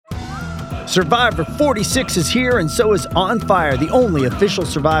Survivor 46 is here, and so is On Fire, the only official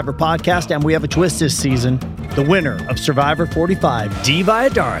Survivor podcast, and we have a twist this season. The winner of Survivor 45, Dee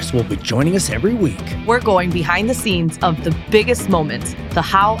Valladares, will be joining us every week. We're going behind the scenes of the biggest moments, the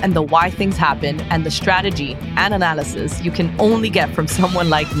how and the why things happen, and the strategy and analysis you can only get from someone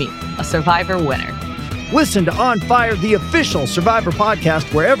like me, a Survivor winner. Listen to On Fire, the official Survivor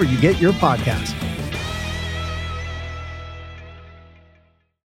podcast, wherever you get your podcasts.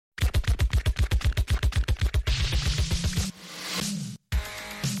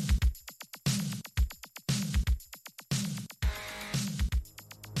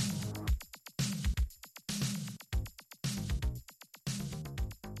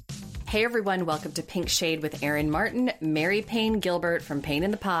 Hey everyone, welcome to Pink Shade with Aaron Martin. Mary Payne Gilbert from Payne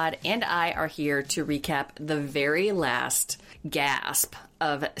in the Pod and I are here to recap the very last gasp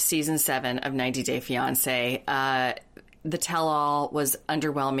of Season 7 of 90 Day Fiancé. The tell-all was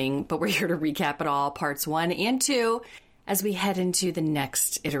underwhelming, but we're here to recap it all, parts 1 and 2, as we head into the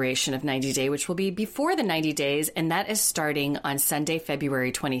next iteration of 90 Day, which will be before the 90 days, and that is starting on Sunday,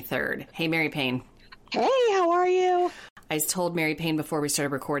 February 23rd. Hey, Mary Payne. Hey, how are you? I told Mary Payne before we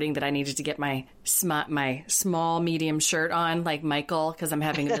started recording that I needed to get my small, medium shirt on, like Michael, because I'm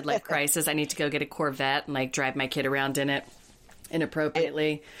having a midlife crisis. I need to go get a Corvette and, drive my kid around in it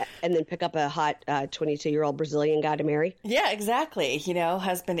inappropriately. And then pick up a hot 22-year-old Brazilian guy to marry? Yeah, exactly.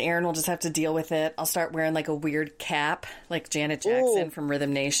 Husband Aaron will just have to deal with it. I'll start wearing, a weird cap, like Janet Jackson from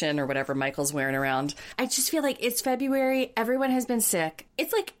Rhythm Nation or whatever Michael's wearing around. I just feel like it's February. Everyone has been sick.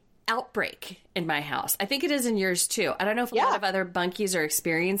 It's outbreak in my house. I think it is in yours too. I don't know if a lot of other bunkies are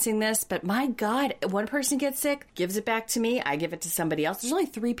experiencing this, but my God, one person gets sick, gives it back to me, I give it to somebody else. There's only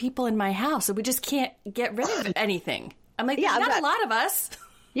 3 people in my house, so we just can't get rid of anything. I'm like, there's not a lot of us.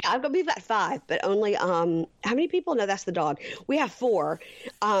 Yeah, I'm going to be at 5, but only, how many people? No, that's the dog. We have 4,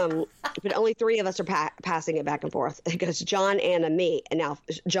 but only 3 of us are passing it back and forth. It goes John, Anna, me, and now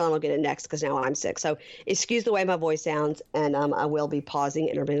John will get it next because now I'm sick. So excuse the way my voice sounds, and I will be pausing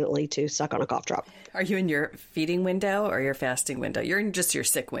intermittently to suck on a cough drop. Are you in your feeding window or your fasting window? You're in just your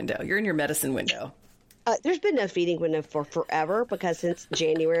sick window. You're in your medicine window. There's been no feeding window for forever because since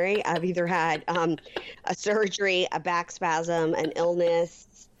January, I've either had a surgery, a back spasm, an illness.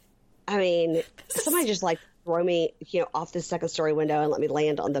 I mean, somebody just throw me, off the second story window and let me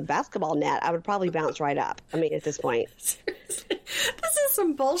land on the basketball net. I would probably bounce right up. I mean, at this point. Seriously. This is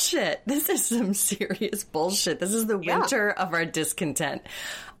some bullshit. This is some serious bullshit. This is the winter of our discontent.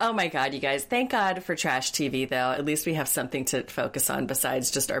 Oh my God, you guys. Thank God for trash TV, though. At least we have something to focus on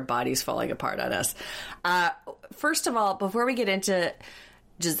besides just our bodies falling apart on us. First of all, before we get into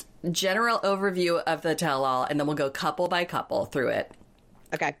just general overview of the tell-all, and then we'll go couple by couple through it.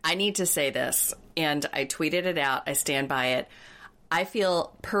 Okay. I need to say this, and I tweeted it out. I stand by it. I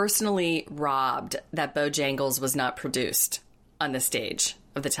feel personally robbed that Bojangles was not produced on the stage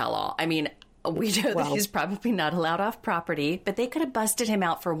of the tell-all. I mean, we know that he's probably not allowed off property, but they could have busted him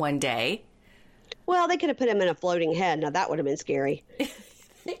out for one day. Well, they could have put him in a floating head. Now, that would have been scary.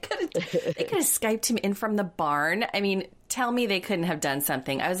 They could have Skyped him in from the barn. I mean, tell me they couldn't have done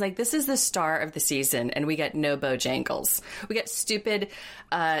something. I was like, this is the star of the season, and we got no Bojangles. We got stupid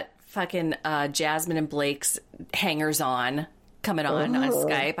fucking Jasmine and Blake's hangers-on coming on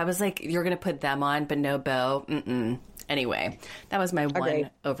Skype. I was like, you're going to put them on, but no Bo? Mm-mm. Anyway, that was my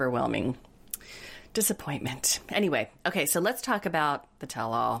one overwhelming disappointment. Anyway, okay, so let's talk about the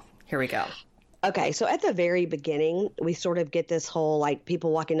tell-all. Here we go. Okay, so at the very beginning, we sort of get this whole,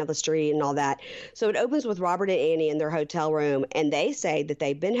 people walking down the street and all that. So it opens with Robert and Annie in their hotel room, and they say that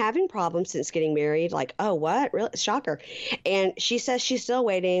they've been having problems since getting married. Like, oh, what? Really? Shocker. And she says she's still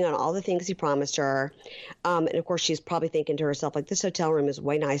waiting on all the things he promised her. And, of course, she's probably thinking to herself, this hotel room is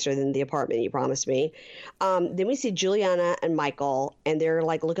way nicer than the apartment you promised me. Then we see Juliana and Michael, and they're,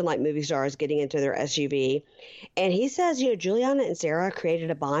 looking like movie stars getting into their SUV. And he says, Juliana and Sarah created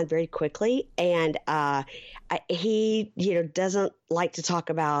a bond very quickly, and he, doesn't like to talk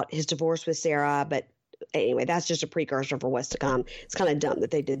about his divorce with Sarah. But anyway, that's just a precursor for what's to come. It's kind of dumb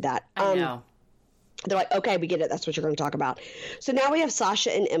that they did that. I know. They're like, okay, we get it. That's what you're going to talk about. So now we have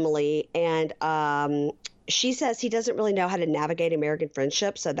Sasha and Emily, and she says he doesn't really know how to navigate American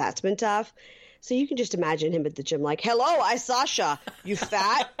friendship, so that's been tough. So you can just imagine him at the gym like, hello, I Sasha. You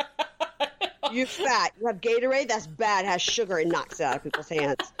fat? You fat. You have Gatorade? That's bad. Has sugar and knocks it out of people's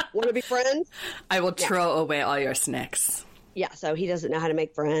hands. Want to be friends? I will throw away all your snacks. Yeah, so he doesn't know how to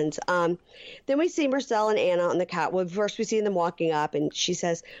make friends. Then we see Marcel and Anna on the couch. Well, first we see them walking up, and she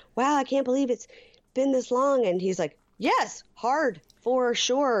says, wow, I can't believe it's been this long. And he's like, yes, hard, for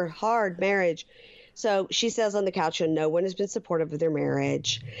sure, hard marriage. So she says on the couch, no one has been supportive of their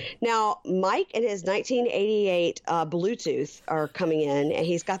marriage. Now, Mike and his 1988 Bluetooth are coming in, and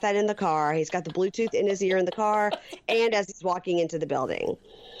he's got that in the car. He's got the Bluetooth in his ear in the car, and as he's walking into the building.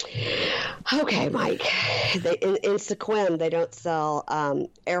 Okay, Mike. In Sequim, they don't sell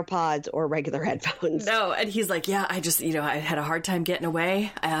AirPods or regular headphones. No, and he's like, yeah, I just, I had a hard time getting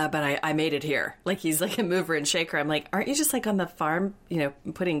away, but I made it here. Like, he's like a mover and shaker. I'm like, aren't you just like on the farm,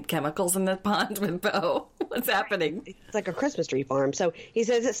 putting chemicals in the pond with Bo? What's happening? It's like a Christmas tree farm. So he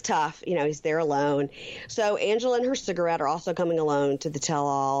says it's tough. He's there alone. So Angela and her cigarette are also coming alone to the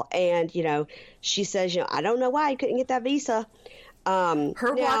tell-all. And, she says, I don't know why I couldn't get that visa.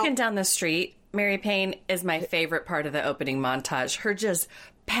 Her walking down the street, Mary Payne, is my favorite part of the opening montage. Her just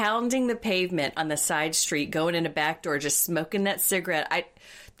pounding the pavement on the side street, going in a back door, just smoking that cigarette.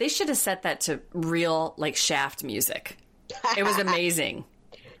 They should have set that to real, like, Shaft music. It was amazing.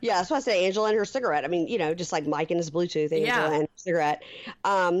 Yeah, that's why I say Angela and her cigarette. I mean, just like Mike and his Bluetooth, Angela and her cigarette.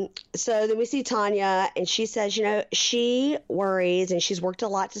 So then we see Tanya, and she says, she worries, and she's worked a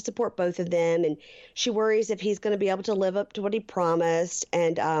lot to support both of them, and she worries if he's going to be able to live up to what he promised.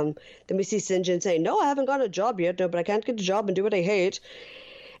 And then we see St. John saying, no, I haven't got a job yet, no, but I can't get a job and do what I hate.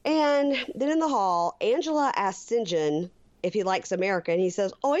 And then in the hall, Angela asks St. John if he likes America, and he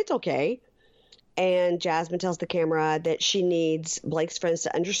says, oh, it's okay. And Jasmine tells the camera that she needs Blake's friends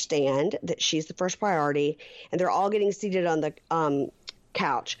to understand that she's the first priority. And they're all getting seated on the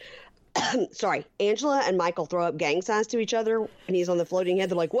couch. Sorry. Angela and Michael throw up gang signs to each other, and he's on the floating head.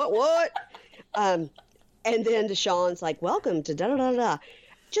 They're like, what? And then Deshawn's like, welcome to da-da-da-da.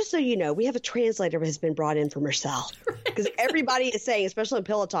 Just so you know, we have a translator who has been brought in from Marcel. Because everybody is saying, especially in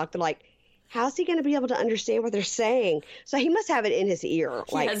Pillow Talk, they're like, how's he going to be able to understand what they're saying? So he must have it in his ear,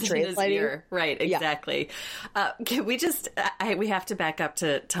 like translating. In his ear. Right, exactly. Yeah. Can we just, we have to back up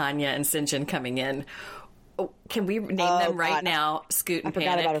to Tanya and St. John coming in. Can we name them right now? Scoot and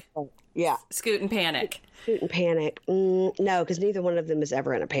Panic. About her. Yeah. Scoot and Panic. Scoot and Panic. No, because neither one of them is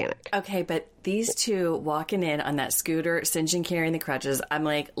ever in a panic. Okay, but these two walking in on that scooter, St. John carrying the crutches, I'm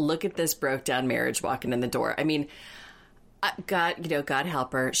like, look at this broke down marriage walking in the door. I mean, God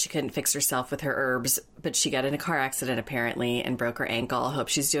help her. She couldn't fix herself with her herbs, but she got in a car accident apparently and broke her ankle. Hope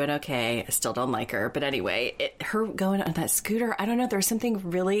she's doing okay. I still don't like her. But anyway, her going on that scooter, I don't know. There's something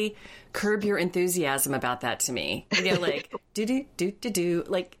really Curb Your Enthusiasm about that to me. Like, do.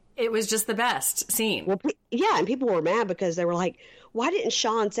 Like, it was just the best scene. Well, yeah, and people were mad because they were like, why didn't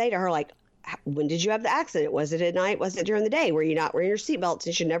Sean say to her, like, when did you have the accident? Was it at night? Was it during the day? Were you not wearing your seatbelt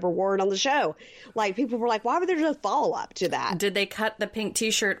since you never wore it on the show? Like, people were like, why were there no follow-up to that? Did they cut the pink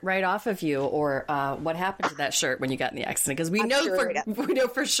T-shirt right off of you? Or what happened to that shirt when you got in the accident? Because we know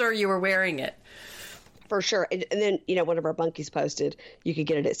for sure you were wearing it. For sure. And then, one of our bunkies posted, you could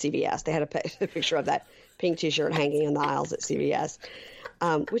get it at CVS. They had a picture of that pink T-shirt hanging in the aisles at CVS.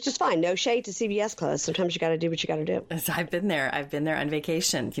 Which is fine. No shade to CVS clothes. Sometimes you got to do what you got to do. I've been there. I've been there on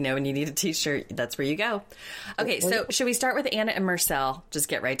vacation. When you need a T-shirt, that's where you go. Okay, so should we start with Anna and Marcel? Just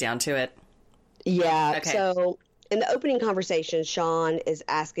get right down to it. Yeah. Okay. So in the opening conversation, Sean is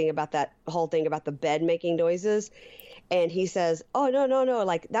asking about that whole thing about the bed making noises. And he says, oh, no.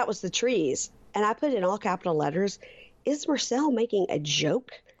 Like, that was the trees. And I put in all capital letters, is Marcel making a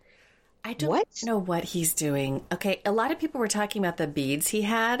joke? I don't know what he's doing. Okay, a lot of people were talking about the beads he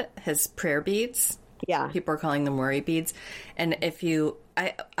had, his prayer beads. Yeah. People are calling them worry beads. And if you've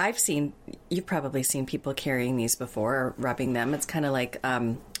probably seen people carrying these before or rubbing them. It's kind of like,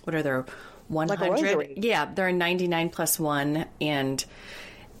 what are there, 100? Like a rosary. Yeah, they're a 99 plus 1, and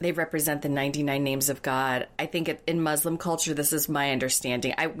they represent the 99 names of God. I think in Muslim culture, this is my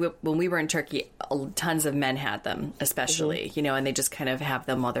understanding. When we were in Turkey, tons of men had them, especially, and they just kind of have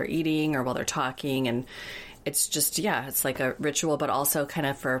them while they're eating or while they're talking. And it's just, it's like a ritual, but also kind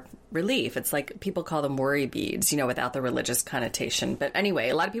of for relief. It's like people call them worry beads, without the religious connotation. But anyway,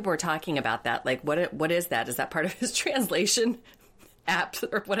 a lot of people were talking about that. Like, what is that? Is that part of his translation app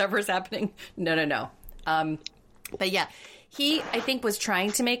or whatever is happening? No. But yeah. He, I think, was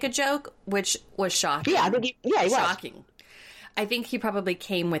trying to make a joke, which was shocking. Yeah, I think he was. Shocking. I think he probably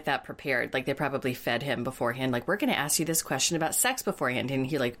came with that prepared. Like, they probably fed him beforehand. Like, we're going to ask you this question about sex beforehand. And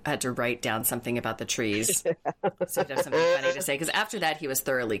he, had to write down something about the trees. So he'd have something funny to say. Because after that, he was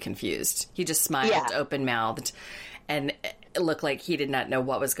thoroughly confused. He just smiled, open-mouthed, and it looked like he did not know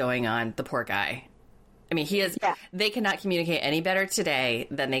what was going on. The poor guy. I mean, they cannot communicate any better today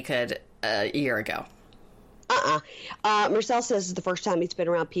than they could a year ago. Marcel says it's the first time he's been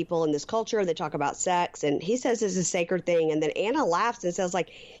around people in this culture. They talk about sex, and he says it's a sacred thing. And then Anna laughs and says, like,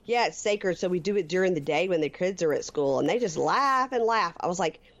 yeah, it's sacred, so we do it during the day when the kids are at school. And they just laugh and laugh. I was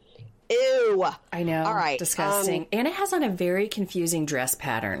like, Ew. I know. All right. Disgusting. Anna has on a very confusing dress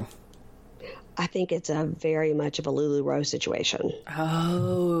pattern. I think it's a very much of a LuLaRoe situation.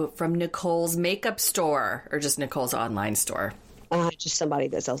 Oh, from Nicole's makeup store, or just Nicole's online store? Just somebody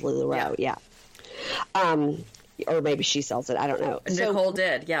that sells LuLaRoe, yeah. Or maybe she sells it. I don't know. Nicole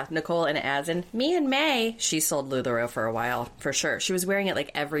did, yeah. Nicole, and as in me and May, she sold LuLaRoe for a while, for sure. She was wearing it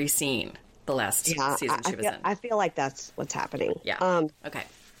like every scene the last season she was in. I feel like that's what's happening. Yeah. Okay.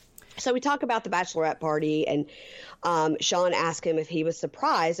 So we talk about the bachelorette party, and Sean asked him if he was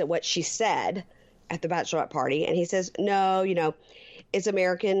surprised at what she said at the bachelorette party. And he says, no, it's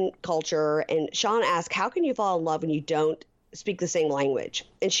American culture. And Sean asked, how can you fall in love when you don't speak the same language?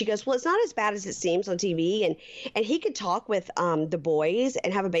 And she goes, well, it's not as bad as it seems on TV. And he could talk with the boys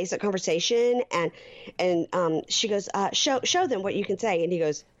and have a basic conversation. And she goes, show them what you can say. And he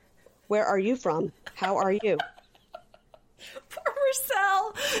goes, where are you from? How are you? Poor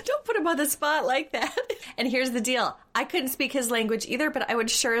Marcel. Don't put him on the spot like that. And here's the deal. I couldn't speak his language either, but I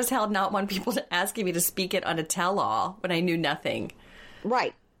would sure as hell not want people asking me to speak it on a tell-all when I knew nothing.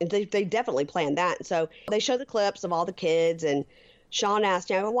 Right. They definitely planned that. So they show the clips of all the kids, and Sean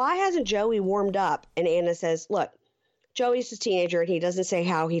asked, why hasn't Joey warmed up? And Anna says, look, Joey's a teenager and he doesn't say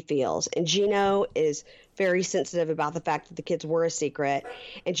how he feels. And Gino is very sensitive about the fact that the kids were a secret.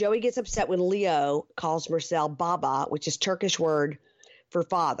 And Joey gets upset when Leo calls Marcel Baba, which is Turkish word for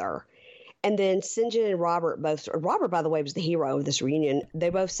father. And then Sinjin and Robert, by the way, was the hero of this reunion. They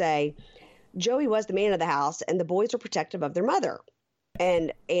both say Joey was the man of the house and the boys are protective of their mother.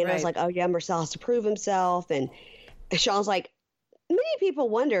 And Anna's like, oh yeah, Marcel has to prove himself. And Sean's like, many people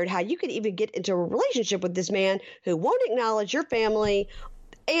wondered how you could even get into a relationship with this man who won't acknowledge your family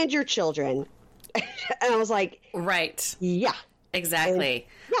and your children. And I was like, right. Yeah. Exactly.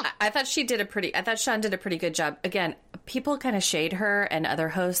 And, yeah. I thought Sean did a pretty good job. Again, people kind of shade her and other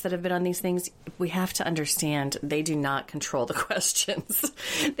hosts that have been on these things. We have to understand they do not control the questions.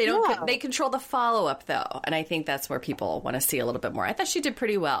 They don't. No. They control the follow-up, though. And I think that's where people want to see a little bit more. I thought she did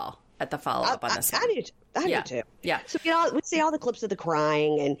pretty well at the follow-up on this one. I do too. Yeah. So we see all the clips of the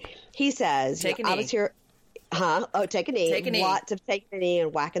crying, and he says, Take a knee. I was here. Oh, take a knee. Take a knee. Lots of taking a knee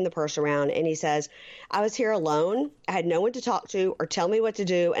and whacking the purse around. And he says, I was here alone. I had no one to talk to or tell me what to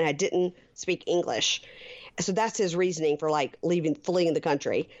do, and I didn't speak English. So that's his reasoning for fleeing the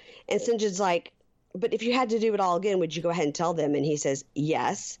country. And Sinjin's like, but if you had to do it all again, would you go ahead and tell them? And he says,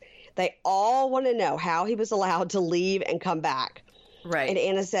 yes. They all want to know how he was allowed to leave and come back. Right. And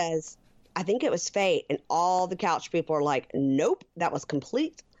Anna says, I think it was fate. And all the couch people are like, nope, that was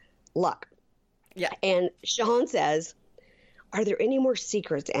complete luck. Yeah. And Sean says, are there any more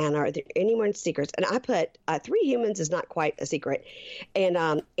secrets, Anna? Are there any more secrets? And I put 3 humans is not quite a secret. And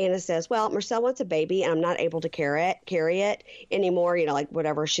Anna says, well, Marcel wants a baby and I'm not able to carry it anymore.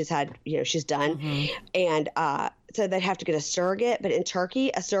 Whatever she's had, she's done. Mm-hmm. And so they'd have to get a surrogate. But in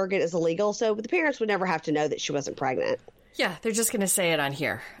Turkey, a surrogate is illegal. So the parents would never have to know that she wasn't pregnant. Yeah, they're just going to say it on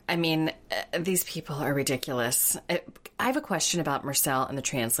here. I mean, these people are ridiculous. I have a question about Marcel and the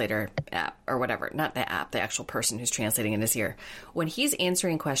translator app, or whatever. Not the app, the actual person who's translating in his ear. When he's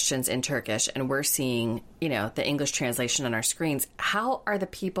answering questions in Turkish and we're seeing, the English translation on our screens, how are the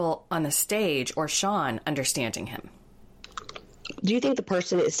people on the stage or Sean understanding him? Do you think the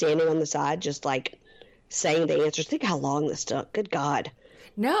person is standing on the side just saying the answers? Think how long this took. Good God.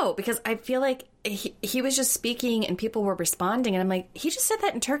 No, because I feel like he was just speaking and people were responding. And I'm like, he just said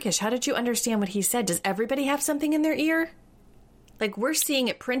that in Turkish. How did you understand what he said? Does everybody have something in their ear? We're seeing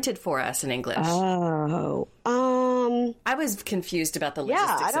it printed for us in English. Oh. I was confused about the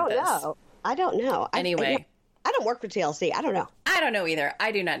logistics of this. I don't know. Anyway. I don't work for TLC. I don't know. I don't know either.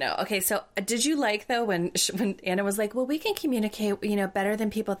 I do not know. Okay, so did you like, though, when Anna was like, well, we can communicate, better than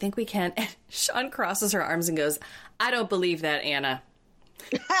people think we can. And Sean crosses her arms and goes, I don't believe that, Anna.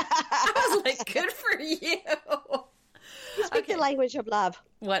 I was like, good for you. You speak the language of love.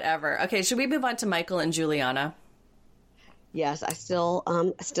 Whatever. Okay, should we move on to Michael and Juliana? Yes, I still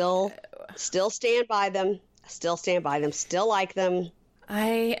stand by them. Still like them.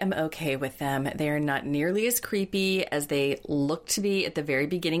 I am okay with them. They are not nearly as creepy as they look to be at the very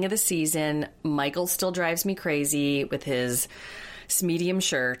beginning of the season. Michael still drives me crazy with his medium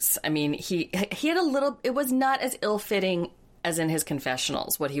shirts. I mean, he had a little. It was not as ill-fitting as in his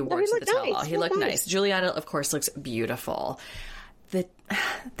confessionals, what he wore to the tell-all. He looked nice. Juliana, of course, looks beautiful.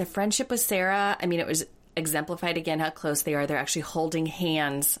 The friendship with Sarah, I mean, it was exemplified again how close they are. They're actually holding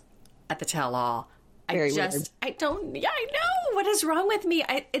hands at the tell-all. Weird. I know. What is wrong with me?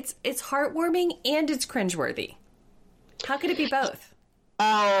 It's heartwarming and it's cringeworthy. How could it be both?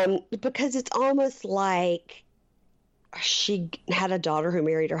 Because it's almost like she had a daughter who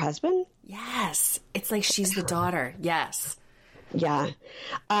married her husband? Yes. It's like she's the daughter. Yes. Yeah.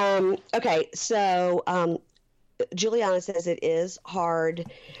 Okay. So Juliana says it is hard.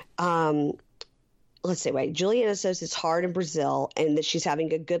 Let's see, wait. Juliana says it's hard in Brazil and that she's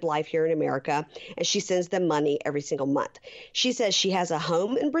having a good life here in America, and she sends them money every single month. She says she has a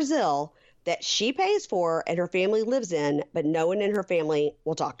home in Brazil that she pays for and her family lives in, but no one in her family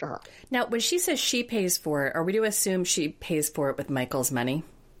will talk to her. Now, when she says she pays for it, are we to assume she pays for it with Michael's money?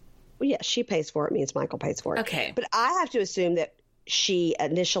 Well, yeah, she pays for it means Michael pays for it. Okay. But I have to assume that she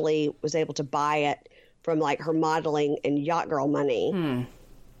initially was able to buy it from like her modeling and yacht girl money.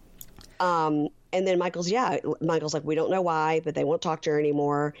 And then Michael's like, we don't know why, but they won't talk to her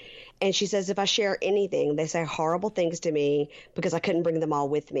anymore. And she says, if I share anything, they say horrible things to me because I couldn't bring them all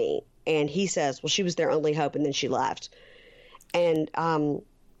with me. And he says, well, she was their only hope, and then she left. And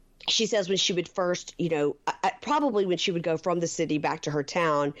she says when she would first, probably when she would go from the city back to her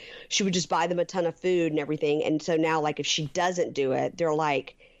town, she would just buy them a ton of food and everything. And so now, like, if she doesn't do it, they're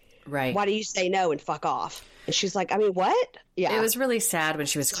like, right, why do you say no and fuck off? And she's like, I mean, what? Yeah. It was really sad when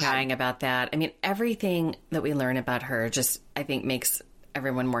she was crying about that. I mean, everything that we learn about her just, I think, makes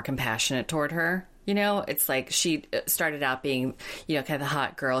everyone more compassionate toward her. It's like she started out being, kind of the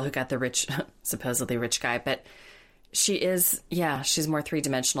hot girl who got the rich, supposedly rich guy. But she is, she's more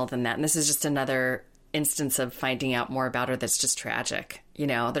three-dimensional than that. And this is just another instance of finding out more about her that's just tragic,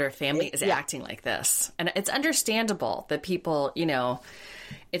 that her family is acting like this. And it's understandable that people,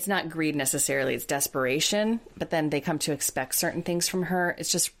 it's not greed necessarily, it's desperation, but then they come to expect certain things from her.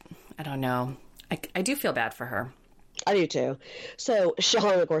 It's just, I don't know. I do feel bad for her. I do too. So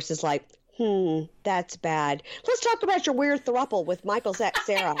Sean, of course, is like, that's bad. Let's talk about your weird throuple with Michael's ex,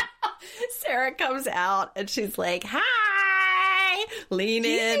 Sarah. Sarah comes out and she's like, hi, lean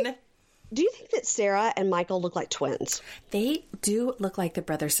in. Do you think that Sarah and Michael look like twins? They do look like the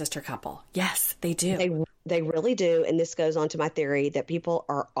brother-sister couple. Yes, they do. They really do. And this goes on to my theory that people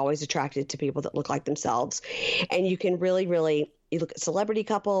are always attracted to people that look like themselves. And you can really, you look at celebrity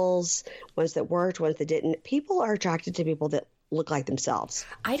couples, ones that worked, ones that didn't. People are attracted to people that look like themselves.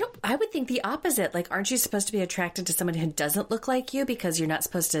 I would think the opposite. Like, aren't you supposed to be attracted to someone who doesn't look like you because you're not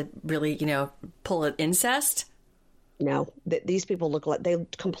supposed to really, pull an incest? No, these people they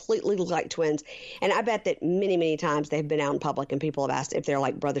completely look like twins. And I bet that many, many times they've been out in public and people have asked if they're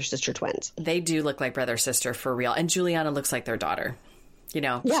like brother-sister twins. They do look like brother-sister for real. And Juliana looks like their daughter. She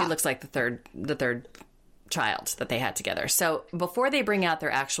looks like the third child that they had together. So before they bring out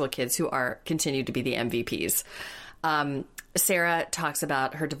their actual kids who continue to be the MVPs, Sarah talks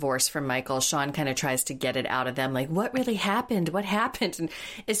about her divorce from Michael. Sean kind of tries to get it out of them. Like, what really happened? What happened? And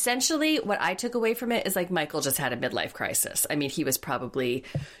essentially what I took away from it is like Michael just had a midlife crisis. I mean, he was probably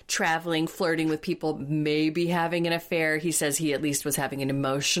traveling, flirting with people, maybe having an affair. He says he at least was having an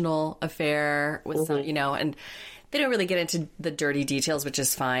emotional affair with some, and they don't really get into the dirty details, which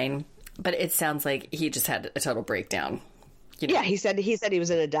is fine. But it sounds like he just had a total breakdown. Yeah, he said he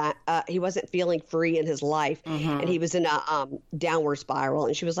was in he wasn't feeling free in his life, and he was in a downward spiral.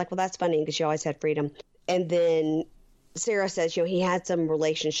 And she was like, well, that's funny because she always had freedom. And then Sarah says, he had some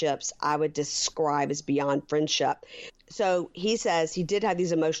relationships I would describe as beyond friendship. So he says he did have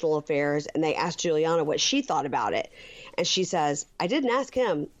these emotional affairs, and they asked Juliana what she thought about it. And she says, I didn't ask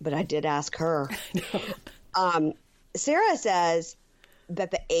him, but I did ask her. Sarah says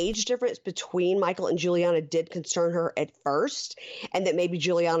that the age difference between Michael and Juliana did concern her at first, and that maybe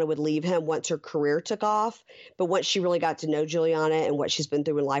Juliana would leave him once her career took off. But once she really got to know Juliana and what she's been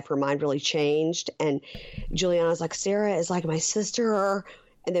through in life, her mind really changed. And Juliana's like, Sarah is like my sister.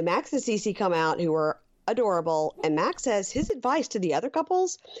 And then Max and Cece come out, who are adorable. And Max says his advice to the other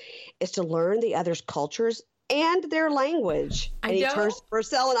couples is to learn the other's cultures and their language. And he turns to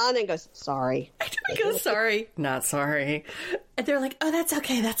Marcel and Anna and goes, sorry. He goes, sorry, not sorry. And they're like, oh, that's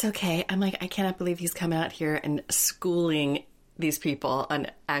okay, that's okay. I'm like, I cannot believe he's coming out here and schooling these people on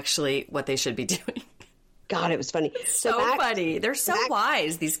actually what they should be doing. God, it was funny. So funny. They're so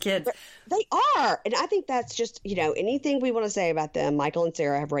wise, these kids. They are. And I think that's just, anything we want to say about them, Michael and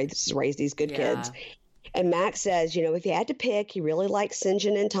Sarah have raised these good kids. And Max says, if he had to pick, he really likes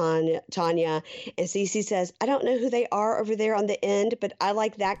Sinjin and Tanya. And Cece says, I don't know who they are over there on the end, but I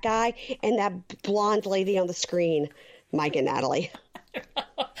like that guy and that blonde lady on the screen, Mike and Natalie.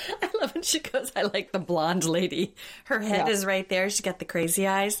 I love when she goes, I like the blonde lady. Her head is right there. She's got the crazy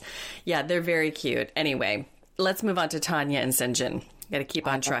eyes. Yeah, they're very cute. Anyway, let's move on to Tanya and Sinjin. Got to keep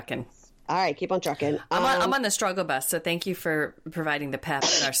on trucking. All right, keep on trucking. I'm on the struggle bus, so thank you for providing the pep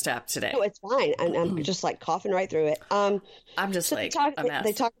in our step today. No, it's fine. I'm just like coughing right through it. I'm just so like a mess.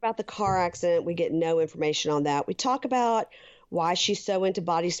 They talk about the car accident. We get no information on that. We talk about why she's so into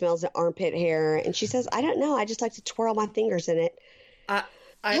body smells and armpit hair, and she says, "I don't know. I just like to twirl my fingers in it."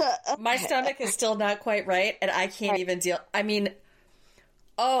 My stomach is still not quite right, and I can't even deal. I mean,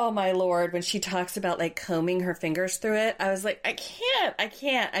 oh my Lord, when she talks about like combing her fingers through it, I was like, I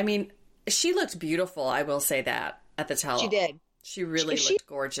can't. I mean, she looked beautiful. I will say that at the tell. She did. She really looked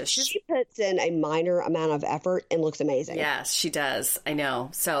gorgeous. She puts in a minor amount of effort and looks amazing. Yes, she does. I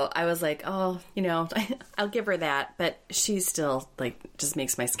know. So I was like, oh, I'll give her that. But she still just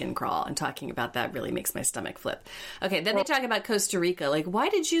makes my skin crawl. And talking about that really makes my stomach flip. Okay, then they talk about Costa Rica. Like, why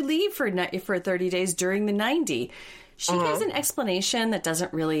did you leave for 30 days during the 90? She gives an explanation that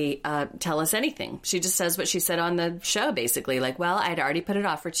doesn't really tell us anything. She just says what she said on the show, basically. Like, well, I'd already put it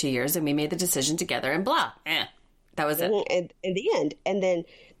off for 2 years and we made the decision together and blah. That was it. And in the end. And then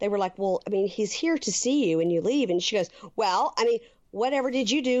they were like, well, I mean, he's here to see you and you leave. And she goes, well, I mean, whatever did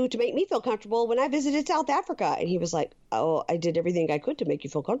you do to make me feel comfortable when I visited South Africa? And he was like, oh, I did everything I could to make you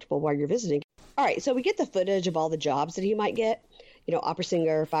feel comfortable while you're visiting. All right. So we get the footage of all the jobs that he might get. Opera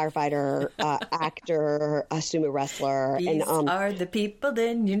singer, firefighter, actor, sumo wrestler. These are the people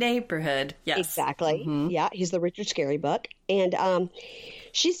in your neighborhood. Yes. Exactly. Mm-hmm. Yeah. He's the Richard Scarry book. And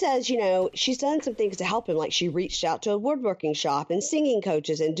she says, she's done some things to help him. Like she reached out to a woodworking shop and singing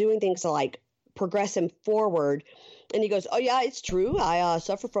coaches and doing things to like progress him forward. And he goes, oh, yeah, it's true. I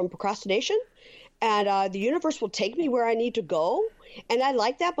suffer from procrastination and the universe will take me where I need to go. And I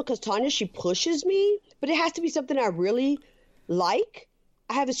like that because Tanya, she pushes me, but it has to be something I really like.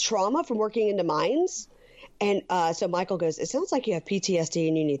 I have this trauma from working in the mines. And so Michael goes, it sounds like you have PTSD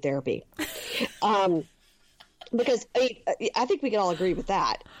and you need therapy. Because I think we can all agree with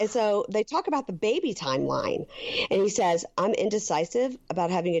that. And so they talk about the baby timeline. And he says, I'm indecisive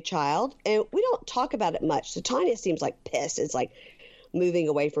about having a child. And we don't talk about it much. So Tanya seems like pissed. It's like moving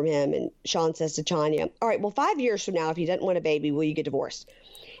away from him. And Sean says to Tanya, all right, well, 5 years from now, if he doesn't want a baby, will you get divorced?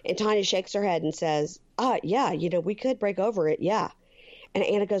 And Tanya shakes her head and says, yeah, we could break over it. Yeah. And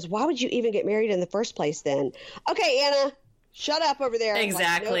Anna goes, why would you even get married in the first place then? Okay, Anna, shut up over there.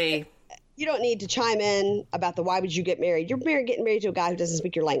 Exactly. Like, you don't need to chime in about the why would you get married. You're getting married to a guy who doesn't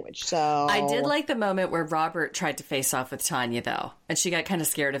speak your language. So I did like the moment where Robert tried to face off with Tanya, though. And she got kind of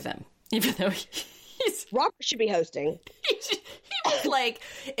scared of him, even though Robert should be hosting. He was like,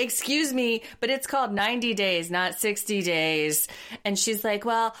 excuse me, but it's called 90 days, not 60 days. And she's like,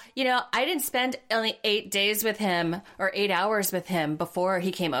 well, I didn't spend only 8 days with him or 8 hours with him before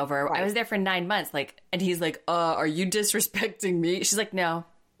he came over. Right. I was there for 9 months. And he's like, are you disrespecting me? She's like, no.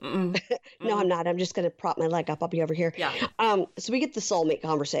 No, I'm not. I'm just going to prop my leg up. I'll be over here. Yeah. So we get the soulmate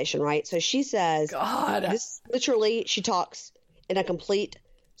conversation, right? So she says, God. This literally, she talks in a complete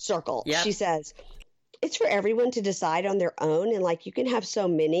circle. Yep. She says, it's for everyone to decide on their own. And you can have so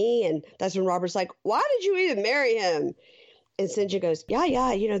many. And that's when Robert's like, why did you even marry him? And Sinjin goes,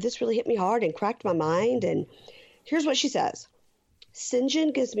 yeah, this really hit me hard and cracked my mind. And here's what she says.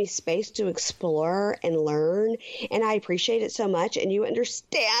 Sinjin gives me space to explore and learn, and I appreciate it so much, and you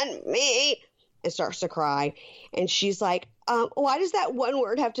understand me, and starts to cry. And she's like, why does that one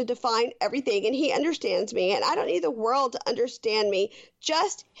word have to define everything? And he understands me, and I don't need the world to understand me,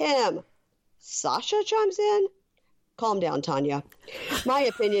 just him. Sasha chimes in. Calm down, Tanya. My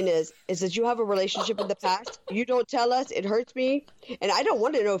opinion is that you have a relationship in the past. You don't tell us. It hurts me, and I don't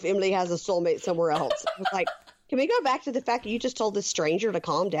want to know if Emily has a soulmate somewhere else. It's like, can we go back to the fact that you just told this stranger to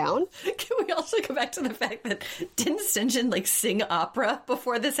calm down? Can we also go back to the fact that didn't Sinjin sing opera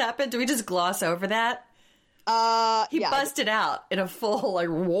before this happened? Do we just gloss over that? He busted out in a full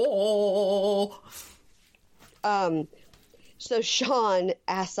whoa. So Sean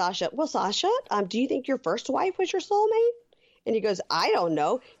asked Sasha, well, Sasha, do you think your first wife was your soulmate? And he goes, I don't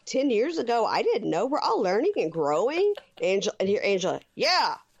know. 10 years ago, I didn't know. We're all learning and growing. Angela,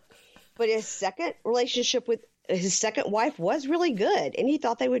 yeah. But his second relationship with his second wife was really good, and he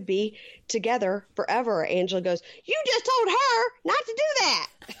thought they would be together forever. Angela goes, you just told her not to do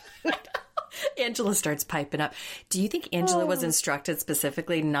that. Angela starts piping up. Do you think Angela was instructed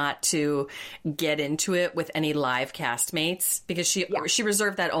specifically not to get into it with any live castmates? Because she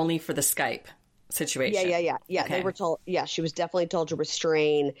reserved that only for the Skype situation. Yeah. Okay. They were told. Yeah, she was definitely told to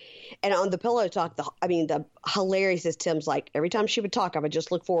restrain. And on the Pillow Talk, the hilarious is Tim's like, every time she would talk, I would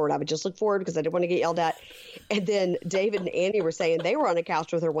just look forward. because I didn't want to get yelled at. And then David and Annie were saying they were on a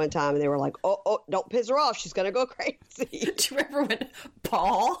couch with her one time, and they were like, oh, don't piss her off. She's going to go crazy. Do you remember when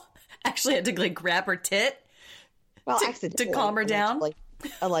Paul actually had to grab her tit? Well, to calm her down?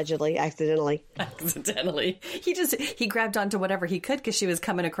 Allegedly, accidentally. Accidentally. He grabbed onto whatever he could because she was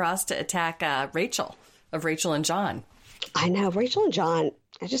coming across to attack Rachel and John. I know. Rachel and John,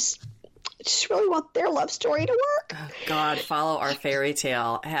 I just really want their love story to work. Oh, God, follow our fairy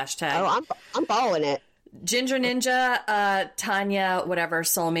tale. Hashtag. Oh, I'm following it. Ginger Ninja, Tanya, whatever,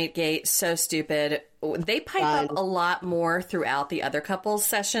 soulmate gate, so stupid. They pipe up a lot more throughout the other couples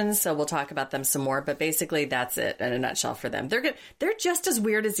sessions, so we'll talk about them some more. But basically, that's it in a nutshell for them. They're just as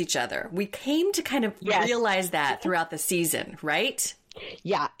weird as each other. We came to kind of realize that throughout the season, right?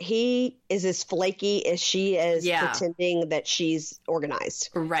 Yeah, he is as flaky as she is pretending that she's organized.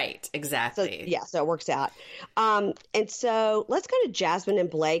 Right, exactly. So it works out. And so let's go to Jasmine and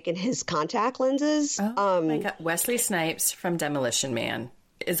Blake and his contact lenses. Oh my God. Wesley Snipes from Demolition Man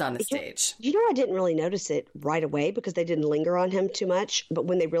is on the stage. I didn't really notice it right away because they didn't linger on him too much. But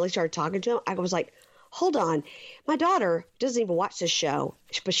when they really started talking to him, I was like, hold on. My daughter doesn't even watch this show,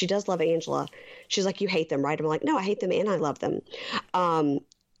 but she does love Angela. She's like, you hate them, right? I'm like, no, I hate them and I love them.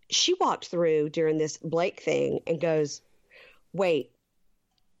 She walked through during this Blake thing and goes, wait,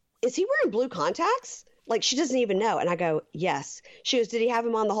 is he wearing blue contacts? Like, she doesn't even know. And I go, yes. She goes, did he have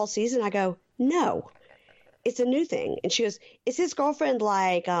him on the whole season? I go, no. It's a new thing. And she goes, is his girlfriend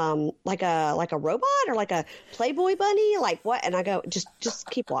like a robot or like a Playboy bunny? Like what? And I go, just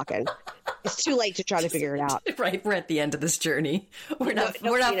keep walking. It's too late to try to figure it out. Right. We're at the end of this journey. We're not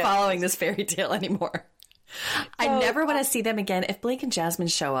following this fairy tale anymore. I never want to see them again. If Blake and Jasmine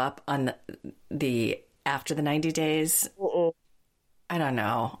show up on the after the 90 days, I don't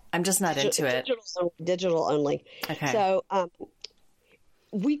know. I'm just not into it. Digital only. Okay. So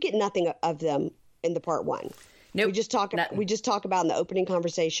we get nothing of them in the part one. Nope. We just talk about in the opening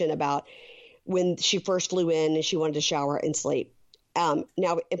conversation about when she first flew in and she wanted to shower and sleep. Now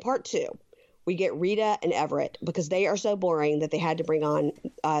in part two, we get Rita and Everett because they are so boring that they had to bring on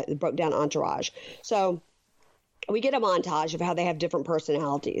broke down entourage. So we get a montage of how they have different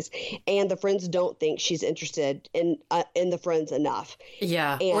personalities, and the friends don't think she's interested in the friends enough.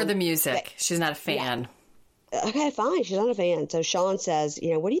 Yeah, or the music. She's not a fan. Yeah. Okay, fine. She's not a fan. So Sean says,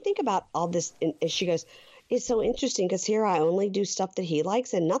 what do you think about all this? And she goes, it's so interesting because here I only do stuff that he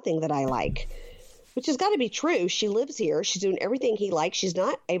likes and nothing that I like, which has got to be true. She lives here. She's doing everything he likes. She's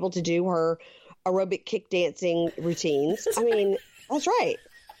not able to do her aerobic kick dancing routines. I mean, that's right.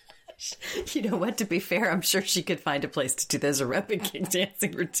 You know what? To be fair, I'm sure she could find a place to do those aerobic kick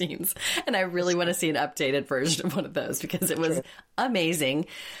dancing routines. And I really want to see an updated version of one of those because it was amazing.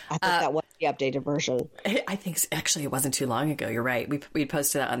 I think that was the updated version. I think actually it wasn't too long ago. You're right. We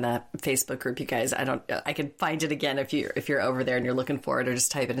posted that on the Facebook group, you guys. I can find it again if you're over there and you're looking for it, or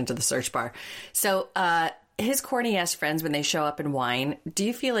just type it into the search bar. So his corny ass friends, when they show up and whine, do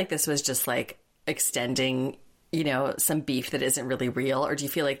you feel like this was just like extending some beef that isn't really real, or do you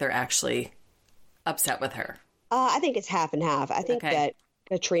feel like they're actually upset with her? I think it's half and half. I think that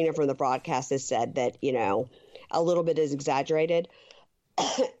Katrina from the broadcast has said that, a little bit is exaggerated.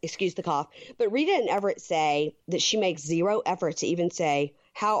 Excuse the cough. But Rita and Everett say that she makes zero effort to even say,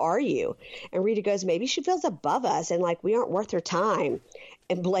 how are you? And Rita goes, maybe she feels above us and like we aren't worth her time.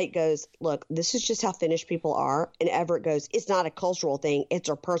 And Blake goes, look, this is just how Finnish people are. And Everett goes, it's not a cultural thing. It's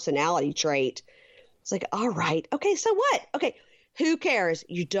a personality trait. It's like, all right. Okay, so what? Okay, who cares?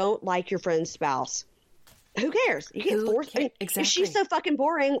 You don't like your friend's spouse. Who cares? You can't force. Exactly. If she's so fucking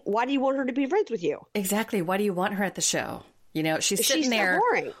boring, why do you want her to be friends with you? Exactly. Why do you want her at the show? She's sitting there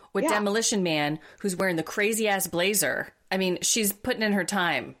with Demolition Man, who's wearing the crazy ass blazer. I mean, she's putting in her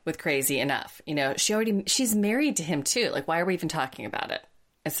time with Crazy enough. She's married to him too. Like, why are we even talking about it?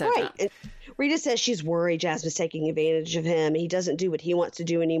 It's so dumb. And Rita says she's worried Jasmine's taking advantage of him. He doesn't do what he wants to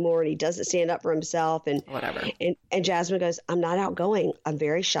do anymore, and he doesn't stand up for himself. And whatever. And Jasmine goes, I'm not outgoing. I'm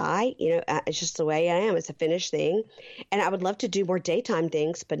very shy. It's just the way I am. It's a Finnish thing. And I would love to do more daytime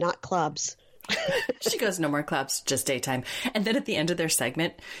things, but not clubs. She goes, no more clubs, just daytime. And then at the end of their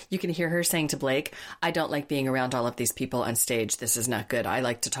segment, you can hear her saying to Blake, I don't like being around all of these people on stage. This is not good. I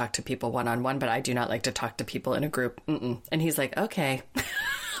like to talk to people one-on-one, but I do not like to talk to people in a group. And he's like, okay.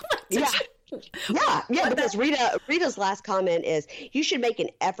 Yeah, because Rita's last comment is, you should make an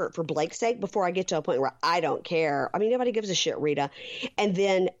effort for Blake's sake before I get to a point where I don't care. I mean, nobody gives a shit, Rita. And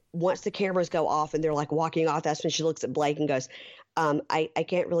then once the cameras go off and they're like walking off, that's when she looks at Blake and goes, I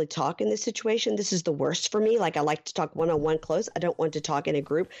can't really talk in this situation. This is the worst for me. Like, I like to talk one-on-one close. I don't want to talk in a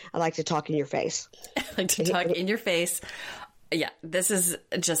group. I like to talk in your face. I like to talk in your face. Yeah, this is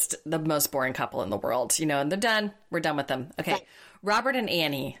just the most boring couple in the world, and they're done. We're done with them. Okay. Robert and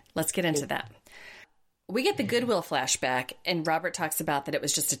Annie, let's get into that. We get the Goodwill flashback, and Robert talks about that it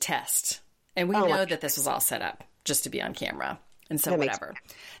was just a test. And we know that this was all set up just to be on camera. And so whatever.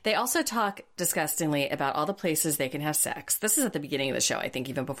 They also talk disgustingly about all the places they can have sex. This is at the beginning of the show, I think,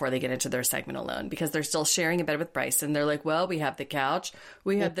 even before they get into their segment alone, because they're still sharing a bed with Bryson. They're like, well, we have the couch,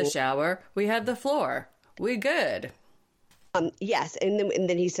 we have the shower, we have the floor. We good. Yes. And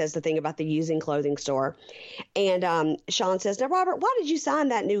then he says the thing about the using clothing store. And Sean says, now, Robert, why did you sign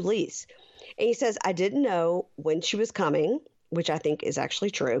that new lease? And he says, I didn't know when she was coming, which I think is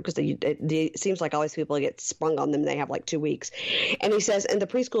actually true, because it seems like all these people get sprung on them. They have like 2 weeks. And he says, and the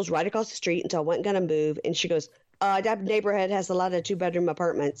preschool's right across the street, and so I wasn't going to move. And she goes, that neighborhood has a lot of 2-bedroom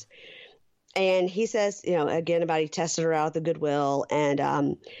apartments. And he says, again, about he tested her out at the Goodwill.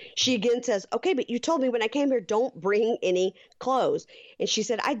 And she again says, okay, but you told me when I came here, don't bring any clothes. And she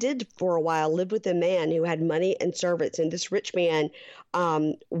said, I did for a while live with a man who had money and servants. And this rich man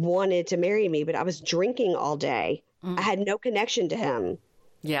wanted to marry me, but I was drinking all day. I had no connection to him.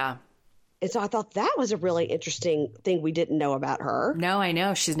 Yeah. And so I thought that was a really interesting thing we didn't know about her. No, I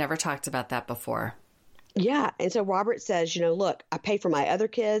know. She's never talked about that before. Yeah. And so Robert says, look, I pay for my other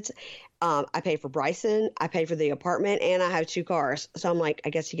kids. I pay for Bryson. I pay for the apartment, and I have 2 cars. So I'm like, I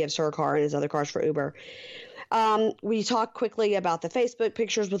guess he gives her a car and his other cars for Uber. We talk quickly about the Facebook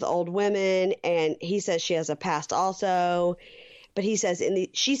pictures with old women, and he says she has a past also. But he says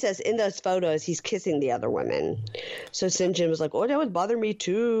she says in those photos he's kissing the other women. So St. John was like, oh, that would bother me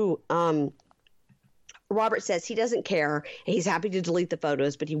too. Robert says he doesn't care, and he's happy to delete the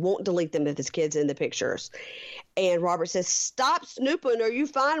photos, but he won't delete them if his kid's in the pictures. And Robert says, stop snooping or you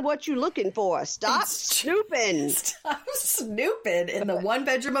find what you're looking for. Stop snooping. Stop snooping in the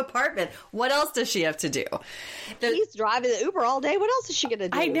 1-bedroom apartment. What else does she have to do? He's driving the Uber all day. What else is she going to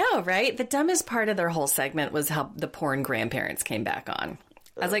do? I know, right? The dumbest part of their whole segment was how the porn grandparents came back on.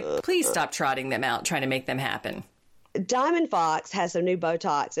 I was like, please stop trotting them out, trying to make them happen. Diamond Fox has some new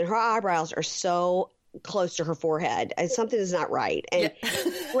Botox, and her eyebrows are so close to her forehead, and something is not right. And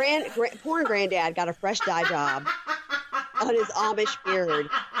porn granddad got a fresh dye job on his Amish beard.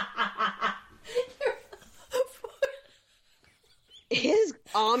 His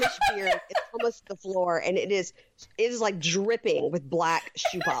Amish beard is almost to the floor, and it is like dripping with black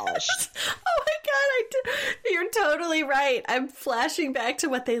shoe polish. Oh my God, you're totally right. I'm flashing back to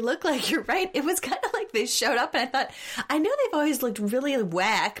what they look like. You're right. It was kind of like they showed up, and I thought, I know they've always looked really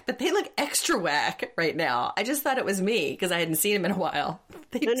whack, but they look extra whack right now. I just thought it was me because I hadn't seen them in a while. No.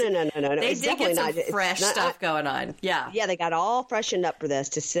 They it's did get some not, fresh stuff going on. Yeah. Yeah, they got all freshened up for this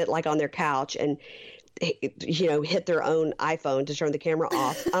to sit like on their couch and hit their own iPhone to turn the camera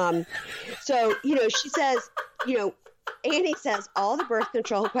off. So, she says, Annie says all the birth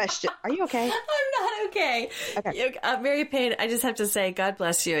control questions. Are you okay? I'm not okay. Mary Payne, I just have to say, God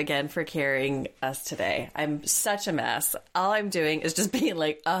bless you again for carrying us today. I'm such a mess. All I'm doing is just being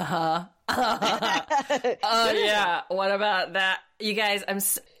like, oh yeah, what about that? You guys,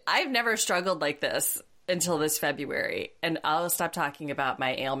 I've never struggled like this until this February, and I'll stop talking about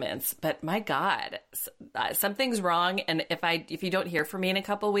my ailments. But my God, something's wrong. And if you don't hear from me in a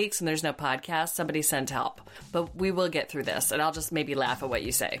couple weeks and there's no podcast, somebody send help. But we will get through this, and I'll just maybe laugh at what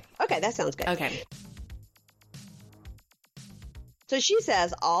you say. Okay, that sounds good. Okay. So she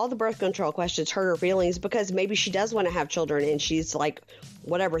says all the birth control questions hurt her feelings because maybe she does want to have children, and she's like,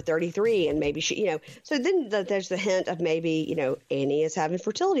 33, and maybe she, so then there's the hint of maybe, Annie is having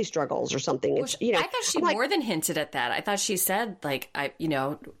fertility struggles or something. I thought she more than hinted at that. I thought she said, like, I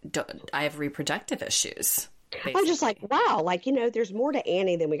have reproductive issues. Basically. I'm just like, wow, there's more to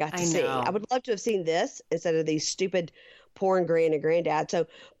Annie than we got to see. I would love to have seen this instead of these stupid porn grand and granddad. So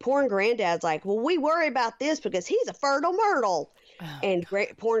porn granddad's like, well, we worry about this because he's a fertile myrtle. Oh, and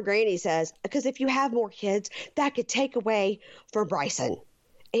porn granny says, because if you have more kids, that could take away from Bryson.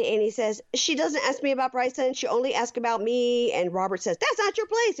 And he says, she doesn't ask me about Bryson. She only asks about me. And Robert says, that's not your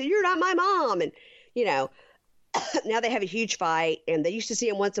place. And you're not my mom. And, now they have a huge fight. And they used to see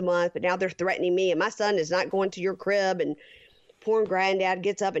him once a month, but now they're threatening me. And my son is not going to your crib. And porn granddad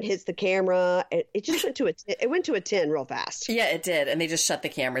gets up and hits the camera. It just went to a 10 real fast. Yeah, it did. And they just shut the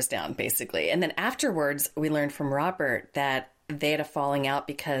cameras down, basically. And then afterwards, we learned from Robert that they had a falling out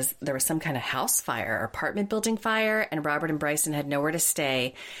because there was some kind of house fire or apartment building fire, and Robert and Bryson had nowhere to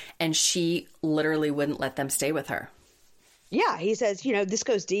stay, and she literally wouldn't let them stay with her. Yeah, he says, this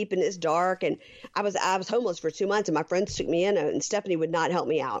goes deep and it's dark, and I was homeless for 2 months, and my friends took me in, and Stephanie would not help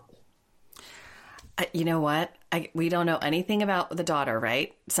me out. You know what? We don't know anything about the daughter,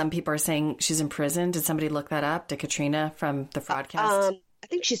 right? Some people are saying she's in prison. Did somebody look that up? Did Katrina from the Fraudcast? I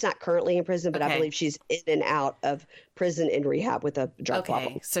think she's not currently in prison, but I believe she's in and out of prison and rehab with a drug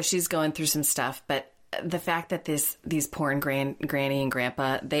problem. So she's going through some stuff. But the fact that these porn granny and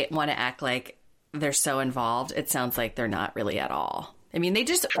grandpa, they want to act like they're so involved. It sounds like they're not really at all. I mean, they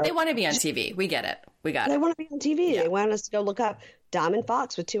want to be on TV. We get it. We got it. They want to be on TV. Yeah. They want us to go look up Diamond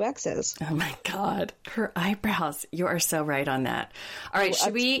Fox with 2 X's. Oh my God. Her eyebrows. You are so right on that. All right.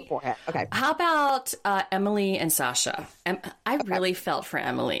 Should we? Okay. How about Emily and Sasha? I really felt for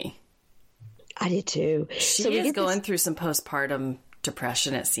Emily. I did too. She is going through some postpartum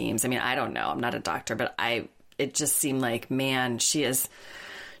depression, it seems. I mean, I don't know. I'm not a doctor, but it just seemed like, man, she's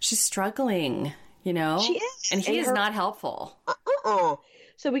struggling, you know? She is. And he is not helpful.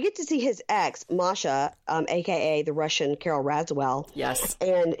 So we get to see his ex, Masha, a.k.a. the Russian Carol Radziwill. Yes.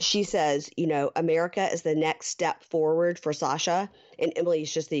 And she says, you know, America is the next step forward for Sasha, and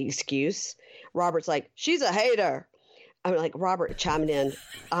Emily's just the excuse. Robert's like, she's a hater. I'm like, Robert chiming in.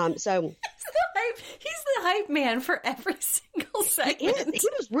 He's the hype man for every single segment. He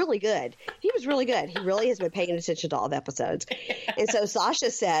was really good. He really has been paying attention to all the episodes. And so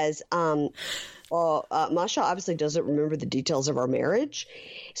Sasha says, Masha obviously doesn't remember the details of our marriage.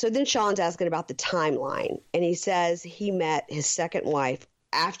 So then Sean's asking about the timeline. And he says he met his second wife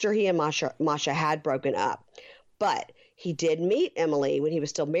after he and Masha had broken up. But he did meet Emily when he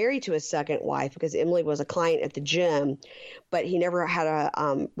was still married to his second wife, because Emily was a client at the gym, but he never had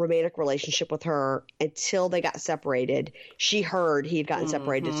a romantic relationship with her until they got separated. She heard he had gotten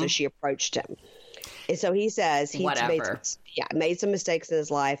separated, so she approached him. And so he says he made some mistakes in his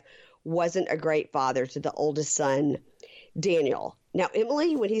life, wasn't a great father to the oldest son, Daniel. Now,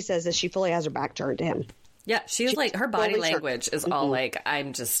 Emily, when he says this, she fully has her back turned to him. Yeah, she's like, her body language is all like, I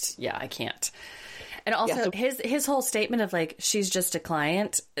can't. And also his whole statement of like, she's just a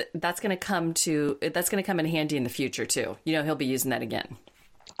client, that's going to come in handy in the future too. You know, he'll be using that again.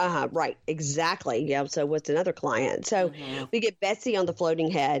 Right. Exactly. Yeah. So what's another client? So we get Betsy on the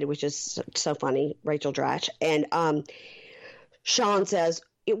floating head, which is so funny, Rachel Dratch. And Sean says,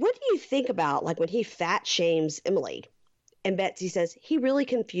 what do you think about like when he fat shames Emily? And Betsy says, he really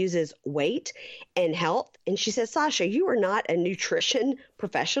confuses weight and health. And she says, Sasha, you are not a nutrition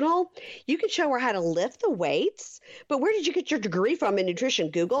professional. You can show her how to lift the weights. But where did you get your degree from in nutrition?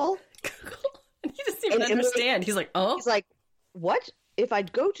 Google? He doesn't even understand. He's like, oh. He's like, what? If I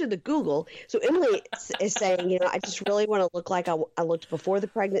go to the Google. So Emily is saying, you know, I just really want to look like I looked before the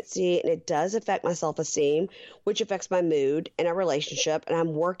pregnancy, and it does affect my self-esteem, which affects my mood and our relationship. And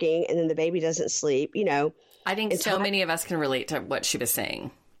I'm working, and then the baby doesn't sleep, you know. I think so many of us can relate to what she was saying.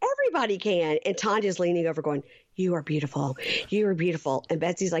 Everybody can. And Tanya's leaning over going, you are beautiful. You are beautiful. And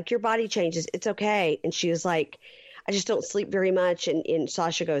Betsy's like, your body changes. It's okay. And she was like, I just don't sleep very much. And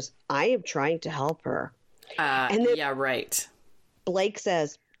Sasha goes, I am trying to help her. And then yeah, right. Blake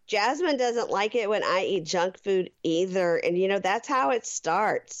says, Jasmine doesn't like it when I eat junk food either. And, you know, that's how it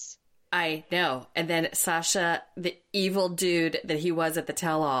starts. I know. And then Sasha, the evil dude that he was at the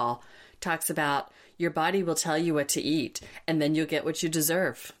tell-all, talks about your body will tell you what to eat, and then you'll get what you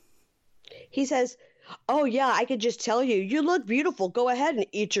deserve. He says, oh, yeah, I could just tell you, you look beautiful. Go ahead and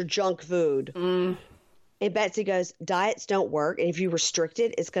eat your junk food. And Betsy goes, diets don't work. And if you restrict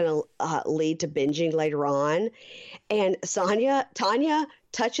it, it's going to lead to binging later on. And Tanya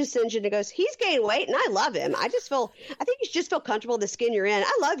touches St. John and goes, he's gained weight, and I love him. I think you should just feel comfortable in the skin you're in.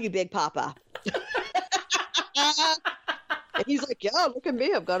 I love you, Big Papa. And he's like, yeah, look at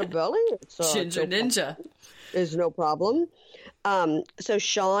me. I've got a belly. It's, Ginger Ninja. There's no problem. So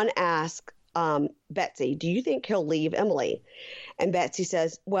Sean asks Betsy, do you think he'll leave Emily? And Betsy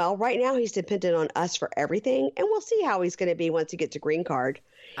says, well, right now he's dependent on us for everything, and we'll see how he's going to be once he gets a green card.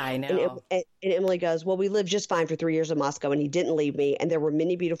 I know. And Emily goes, well, we lived just fine for 3 years in Moscow, and he didn't leave me, and there were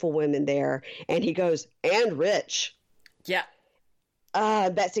many beautiful women there. And he goes, and rich. Yeah.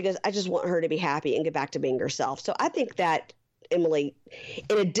 Betsy goes, I just want her to be happy and get back to being herself. So I think that Emily,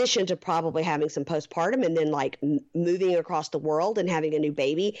 in addition to probably having some postpartum and then like moving across the world and having a new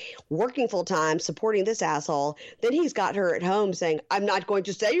baby, working full time, supporting this asshole, then he's got her at home saying, I'm not going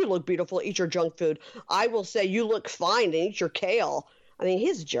to say you look beautiful, eat your junk food. I will say you look fine and eat your kale. I mean,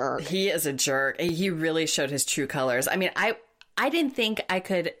 he's a jerk. He is a jerk. He really showed his true colors. I mean, I didn't think I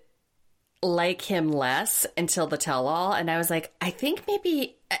could like him less until the tell-all, and I was like, I think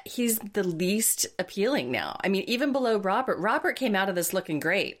maybe he's the least appealing now. I mean, even below Robert. Robert came out of this looking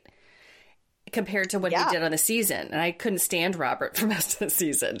great compared to what he did on the season, and I couldn't stand Robert for most of the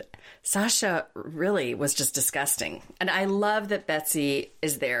season. Sasha really was just disgusting, and I love that Betsy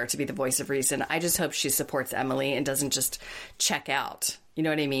is there to be the voice of reason. I just hope she supports Emily and doesn't just check out. You know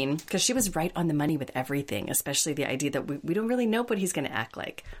what I mean? Because she was right on the money with everything, especially the idea that we don't really know what he's going to act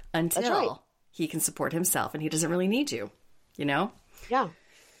like until he can support himself, and he doesn't really need you, you know? Yeah.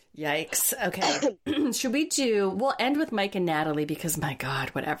 Yikes. Okay. Should we we'll end with Mike and Natalie because, my God,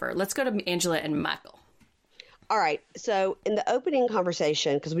 whatever. Let's go to Angela and Michael. All right. So in the opening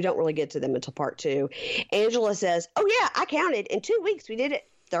conversation, because we don't really get to them until part 2, Angela says, oh, yeah, I counted. In 2 weeks, we did it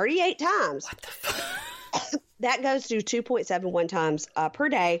 38 times. What the fuck? That goes to 2.71 times per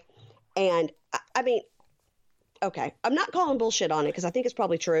day. And I mean, okay, I'm not calling bullshit on it because I think it's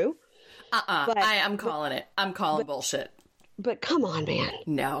probably true. But I'm calling it. I'm calling bullshit. But come on, man.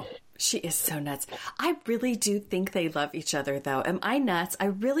 No, she is so nuts. I really do think they love each other, though. Am I nuts? I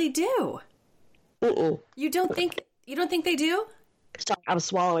really do. You don't think they do? Sorry, I was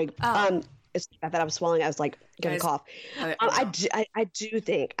swallowing. I thought I was swallowing. I was like gonna cough. I do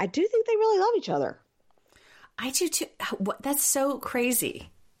think they really love each other. I do too. That's so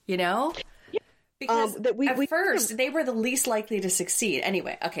crazy, you know? Yeah. Because at first they were the least likely to succeed.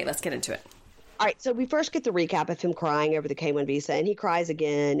 Anyway, okay, let's get into it. All right, so we first get the recap of him crying over the K-1 visa, and he cries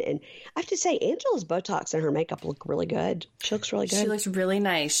again. And I have to say, Angela's Botox and her makeup look really good. She looks really good. She looks really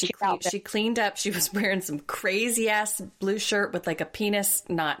nice. She cleaned up. She was wearing some crazy-ass blue shirt with like a penis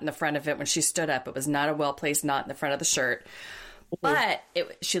knot in the front of it when she stood up. It was not a well-placed knot in the front of the shirt. But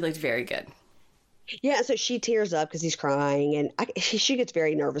she looked very good. Yeah, so she tears up because he's crying, and she gets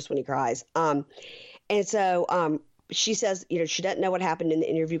very nervous when he cries. And so she says, she doesn't know what happened in the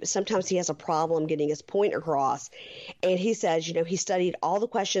interview, but sometimes he has a problem getting his point across. And he says, he studied all the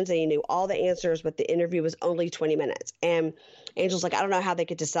questions and he knew all the answers, but the interview was only 20 minutes. And Angela's like, I don't know how they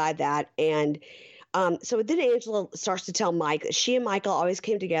could decide that. And so then Angela starts to tell Mike that she and Michael always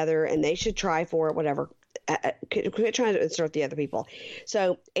came together and they should try for it, whatever. Quit trying to insert the other people.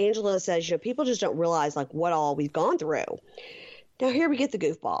 So Angela says, people just don't realize like what all we've gone through. Now here we get the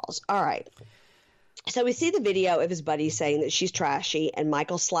goofballs. All right. So we see the video of his buddy saying that she's trashy and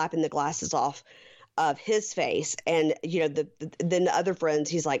Michael slapping the glasses off of his face. And, then the other friends,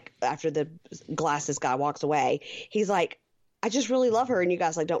 he's like, after the glasses guy walks away, he's like, I just really love her. And you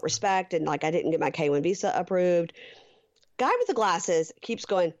guys like don't respect. And like, I didn't get my K-1 visa approved. Guy with the glasses keeps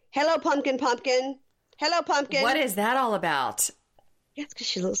going, hello, pumpkin, pumpkin. Hello, pumpkin. What is that all about? Yeah, it's because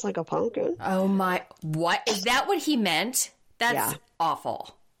she looks like a pumpkin. Oh my, what? Is that what he meant? That's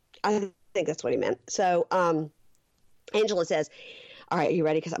awful. I think that's what he meant. So Angela says, all right, are you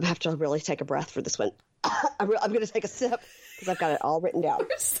ready? Because I'm going to have to really take a breath for this one. I'm going to take a sip because I've got it all written down.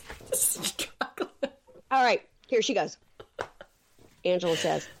 All right, here she goes. Angela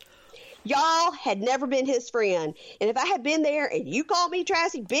says, y'all had never been his friend. And if I had been there and you called me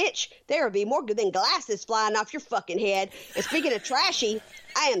trashy, bitch, there would be more good than glasses flying off your fucking head. And speaking of trashy,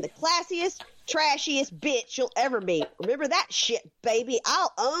 I am the classiest, trashiest bitch you'll ever be. Remember that shit, baby.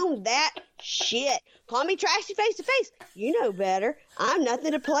 I'll own that shit. Call me trashy face to face. You know better. I'm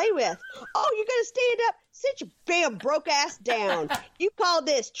nothing to play with. Oh, you're going to stand up? Sit your damn broke ass down. You call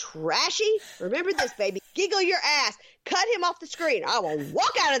this trashy? Remember this, baby. Giggle your ass. Cut him off the screen. I will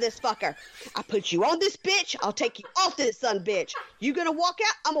walk out of this fucker. I put you on this bitch. I'll take you off this son bitch. You going to walk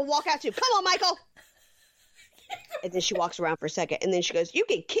out? I'm going to walk out too. Come on, Michael. And then she walks around for a second, and then she goes, you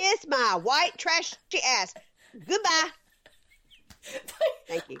can kiss my white trashy ass. Goodbye.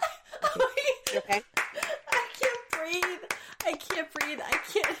 Thank you. You okay? I can't breathe. I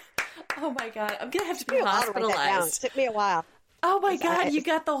can't. Oh, my God. I'm going to have to be hospitalized. It took me a while. Oh, my God. You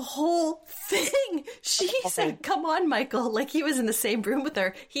got the whole thing. She said, come on, Michael. Like he was in the same room with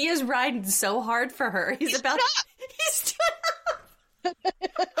her. He is riding so hard for her. He stood up.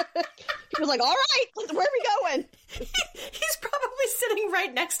 He was like, all right, where are we going? He's probably sitting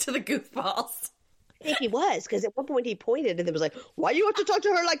right next to the goofballs. I think he was, because at one point he pointed and it was like, why you want to talk to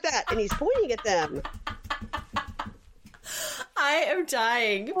her like that? And he's pointing at them. I am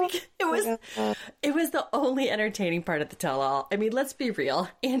dying. It was the only entertaining part of the tell-all. I mean, let's be real.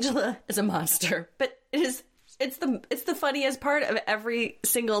 Angela is a monster, but it's the funniest part of every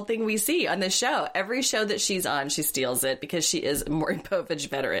single thing we see on this show. Every show that she's on, she steals it because she is a Maury Povich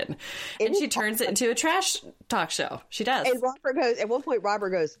veteran. And she turns it into a trash talk show. She does. And Robert goes, at one point,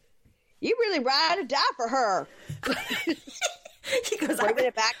 you really ride or die for her. He goes, bringing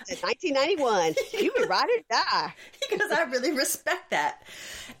it back to 1991. You would ride or die. He goes, I really respect that.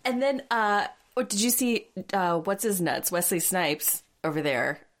 And then, did you see, what's his nuts? Wesley Snipes over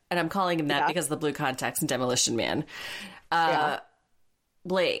there. And I'm calling him that because of the blue contacts and Demolition Man.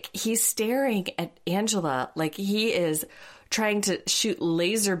 Blake, he's staring at Angela like he is trying to shoot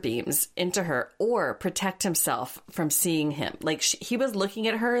laser beams into her or protect himself from seeing him. Like he was looking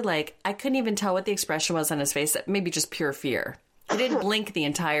at her like I couldn't even tell what the expression was on his face. Maybe just pure fear. He didn't blink the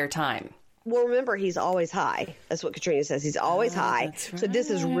entire time. Well, remember, he's always high. That's what Katrina says. He's always high. That's So this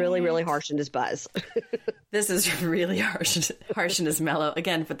is really, really right. harsh in his buzz. This is really harsh in his mellow.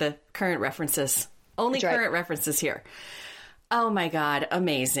 Again, for the current references. Only That's right. current references here. Oh my God,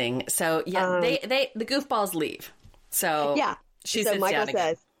 amazing. So yeah, the goofballs leave. So Yeah. she So sits down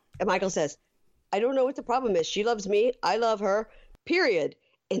again. Michael says, I don't know what the problem is. She loves me. I love her. Period.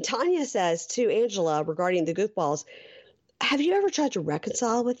 And Tanya says to Angela regarding the goofballs, have you ever tried to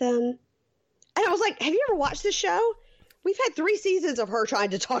reconcile with them? And I was like, have you ever watched this show? We've had 3 seasons of her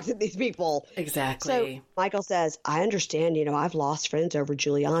trying to talk to these people. Exactly. So Michael says, I understand, I've lost friends over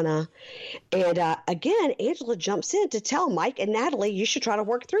Juliana. And again, Angela jumps in to tell Mike and Natalie, you should try to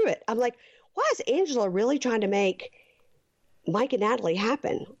work through it. I'm like, why is Angela really trying to make Mike and Natalie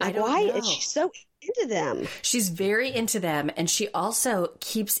happen? Like, why is she so into them? She's very into them, and she also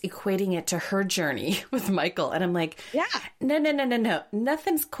keeps equating it to her journey with Michael. And I'm like, Yeah. No.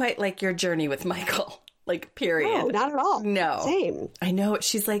 Nothing's quite like your journey with Michael. Like, period. No, not at all. No. Same. I know.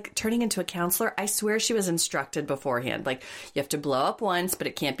 She's like turning into a counselor. I swear she was instructed beforehand. Like, you have to blow up once, but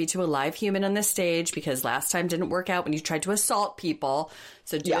it can't be to a live human on this stage because last time didn't work out when you tried to assault people.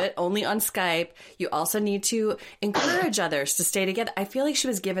 So do it only on Skype. You also need to encourage others to stay together. I feel like she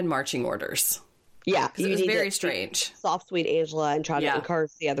was given marching orders. Yeah. It was very strange. Soft, sweet Angela and try to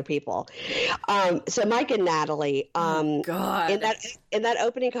encourage the other people. So Mike and Natalie, God. in that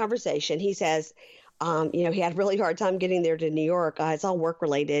opening conversation, he says, he had a really hard time getting there to New York. It's all work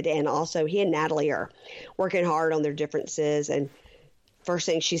related. And also he and Natalie are working hard on their differences. And first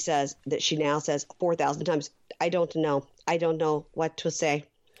thing she says that she now says 4,000 times, I don't know. I don't know what to say.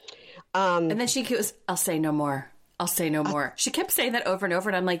 And then she goes, I'll say no more. I'll say no more. She kept saying that over and over.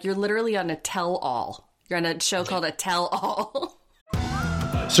 And I'm like, you're literally on a tell-all. You're on a show called A Tell-All.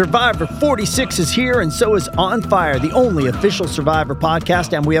 Survivor 46 is here, and so is On Fire, the only official Survivor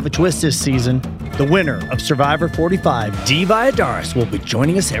podcast, and we have a twist this season. The winner of Survivor 45, Dee Valladares, will be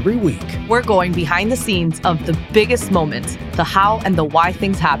joining us every week. We're going behind the scenes of the biggest moments, the how and the why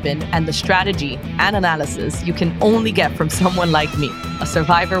things happen, and the strategy and analysis you can only get from someone like me, a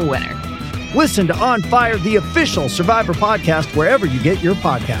Survivor winner. Listen to On Fire, the official Survivor podcast, wherever you get your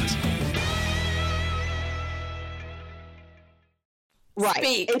podcasts. Right.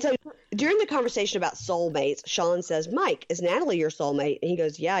 Speak. And so during the conversation about soulmates, Sean says, Mike, is Natalie your soulmate? And he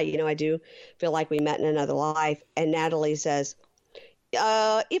goes, yeah, I do feel like we met in another life. And Natalie says,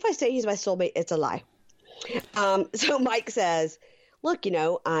 if I say he's my soulmate, it's a lie. So Mike says, look,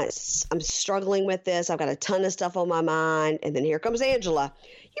 I'm struggling with this. I've got a ton of stuff on my mind. And then here comes Angela.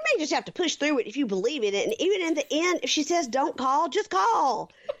 You may just have to push through it if you believe in it. And even in the end, if she says don't call, just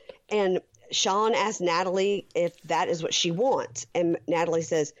call. And Sean asks Natalie if that is what she wants. And Natalie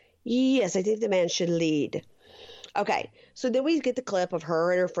says, yes, I think the man should lead. Okay, so then we get the clip of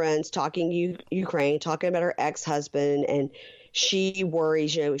her and her friends talking Ukraine, talking about her ex-husband. And she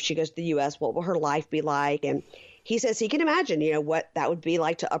worries, if she goes to the U.S., what will her life be like? And he says he can imagine, what that would be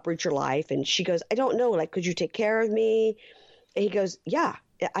like to uproot your life. And she goes, I don't know. Like, could you take care of me? And he goes, yeah,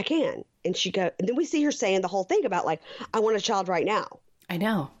 I can. And and then we see her saying the whole thing about like, I want a child right now. I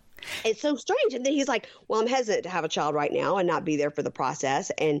know. It's so strange. And then he's like, well, I'm hesitant to have a child right now and not be there for the process.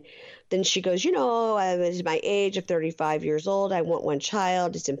 And then she goes, at my age of 35 years old, I want one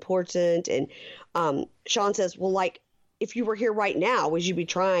child. It's important. And Sean says, well, like, if you were here right now, would you be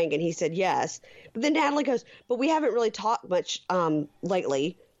trying? And he said, yes. But then Natalie goes, but we haven't really talked much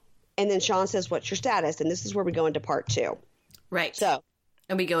lately. And then Sean says, what's your status? And this is where we go into part 2. Right. So,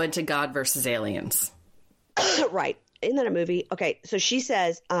 and we go into God versus aliens. right. Isn't that a movie? Okay. So she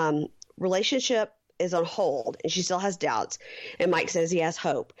says, relationship is on hold and she still has doubts. And Mike says he has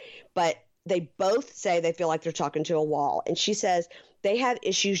hope, but they both say they feel like they're talking to a wall. And she says they have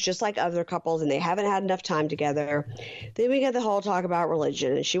issues just like other couples and they haven't had enough time together. Then we get the whole talk about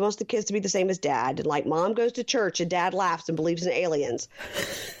religion and she wants the kids to be the same as dad. And like mom goes to church and dad laughs and believes in aliens.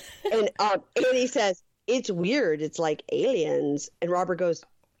 And he says, it's weird. It's like aliens. And Robert goes,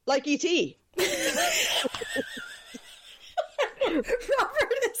 like E.T.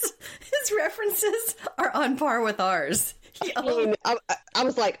 Robert, his references are on par with ours. I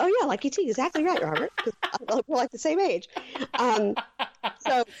was like, oh yeah, like E.T. Exactly right, Robert. We're like the same age.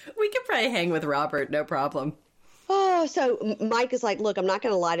 So we could probably hang with Robert, no problem. Oh, so Mike is like, look, I'm not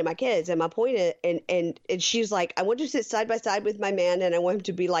going to lie to my kids. And my point is, and she's like, I want to sit side by side with my man and I want him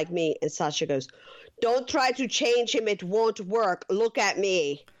to be like me. And Sasha goes, don't try to change him. It won't work. Look at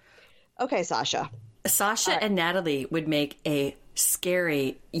me. Okay, Sasha. Sasha and Natalie would make a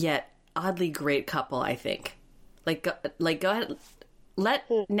scary yet oddly great couple, I think. Go ahead. Let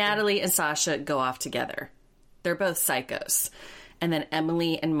Natalie and Sasha go off together. They're both psychos. And then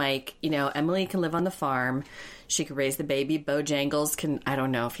Emily and Mike, Emily can live on the farm. She can raise the baby. Bojangles can, I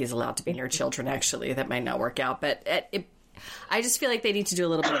don't know if he's allowed to be near children, actually. That might not work out. But I just feel like they need to do a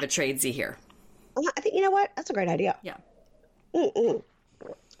little bit of a tradesy here. I think, you know what? That's a great idea. Yeah. Mm-mm.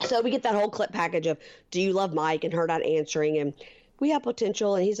 So we get that whole clip package of, do you love Mike? And her not answering. And we have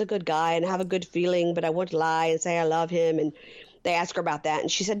potential, and he's a good guy, and I have a good feeling, but I won't lie and say I love him. And they ask her about that, and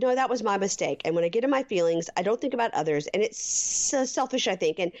she said, no, that was my mistake. And when I get in my feelings, I don't think about others, and it's so selfish, I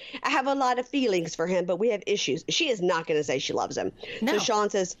think. And I have a lot of feelings for him, but we have issues. She is not going to say she loves him. No. So Sean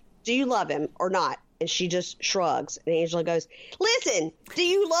says, do you love him or not? And she just shrugs. And Angela goes, listen, do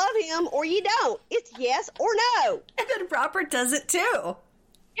you love him or you don't? It's yes or no. And then Robert does it too.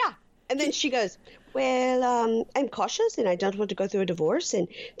 Yeah. And then she goes, well, I'm cautious and I don't want to go through a divorce. And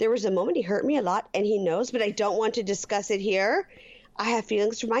there was a moment he hurt me a lot and he knows, but I don't want to discuss it here. I have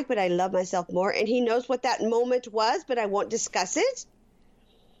feelings for Mike, but I love myself more. And he knows what that moment was, but I won't discuss it.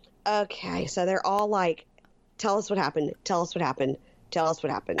 Okay. So they're all like, tell us what happened. Tell us what happened. Tell us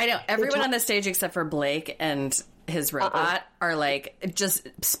what happened. I know. Everyone on the stage except for Blake and his robot are like, just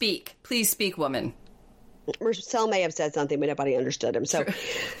speak. Please speak, woman. Marcel may have said something, but nobody understood him. So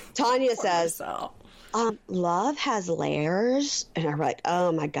Tanya says, love has layers. And I'm like,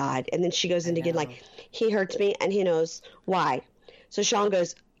 oh, my God. And then she goes into again, like, he hurts me and he knows why. So Sean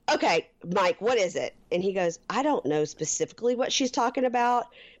goes, okay, Mike, what is it? And he goes, I don't know specifically what she's talking about,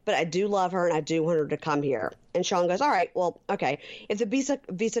 but I do love her and I do want her to come here. And Sean goes, all right, well, okay. If the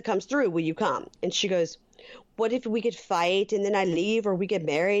visa comes through, will you come? And she goes, what if we could fight and then I leave, or we get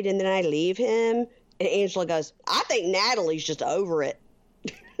married and then I leave him? And Angela goes, I think Natalie's just over it.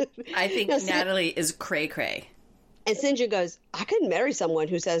 I think Natalie is cray-cray. And Sinja goes, I couldn't marry someone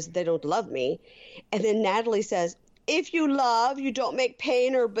who says they don't love me. And then Natalie says, if you love, you don't make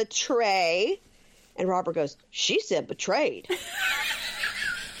pain or betray. And Robert goes, she said betrayed.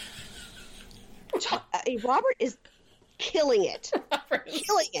 Robert is killing it.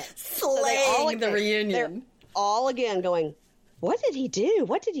 Killing it. Slaying the reunion. They're all again going, what did he do?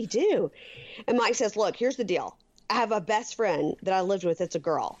 What did he do? And Mike says, look, here's the deal. I have a best friend that I lived with. It's a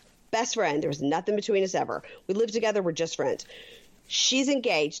girl. Best friend. There was nothing between us ever. We lived together. We're just friends. She's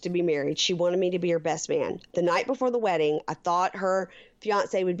engaged to be married. She wanted me to be her best man. The night before the wedding, I thought her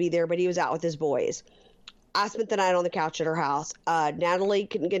fiance would be there, but he was out with his boys. I spent the night on the couch at her house. Natalie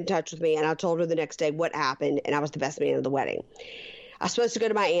couldn't get in touch with me, and I told her the next day what happened, and I was the best man at the wedding. I was supposed to go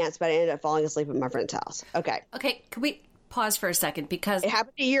to my aunt's, but I ended up falling asleep at my friend's house. Okay. Okay, can we pause for a second? Because it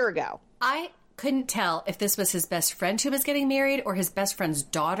happened a year ago. I couldn't tell if this was his best friend who was getting married or his best friend's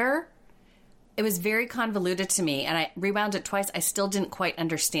daughter. It was very convoluted to me, and I rewound it twice. I still didn't quite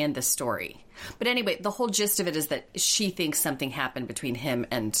understand the story. But anyway, the whole gist of it is that she thinks something happened between him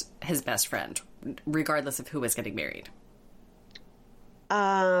and his best friend, regardless of who was getting married.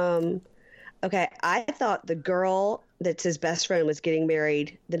 Okay, I thought the girl that's his best friend was getting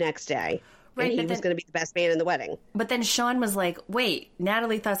married the next day. Right, and he was going to be the best man in the wedding. But then Sean was like, wait,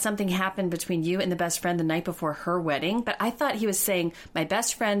 Natalie thought something happened between you and the best friend the night before her wedding. But I thought he was saying my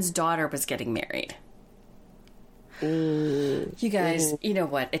best friend's daughter was getting married. You guys, you know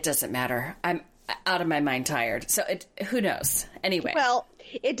what? It doesn't matter. I'm out of my mind tired. So who knows? Anyway. Well,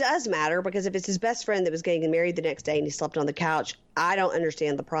 it does matter, because if it's his best friend that was getting married the next day and he slept on the couch, I don't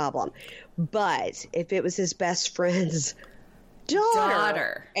understand the problem. But if it was his best friend's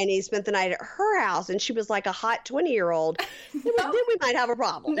daughter, and he spent the night at her house and she was like a hot 20-year-old, then we might have a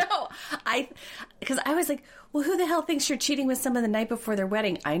problem. No, because I was like, well, who the hell thinks you're cheating with someone the night before their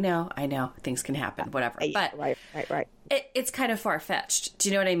wedding? I know, things can happen, whatever. But right. It's kind of far-fetched. Do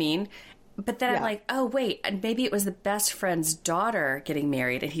you know what I mean? But then I'm like, oh, wait, and maybe it was the best friend's daughter getting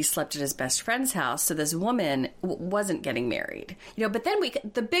married and he slept at his best friend's house, so this woman wasn't getting married. But then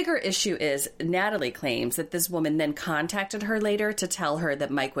the bigger issue is Natalie claims that this woman then contacted her later to tell her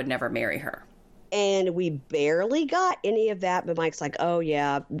that Mike would never marry her. And we barely got any of that, but Mike's like, oh,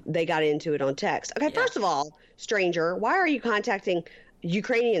 yeah, they got into it on text. Okay, First of all, stranger, why are you contacting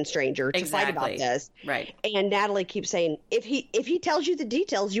Ukrainian stranger to fight about this? Right. And Natalie keeps saying, if he tells you the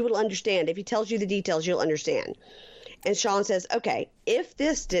details, you will understand. If he tells you the details, you'll understand. And Sean says, okay, if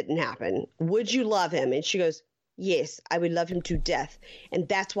this didn't happen, would you love him? And she goes, yes, I would love him to death. And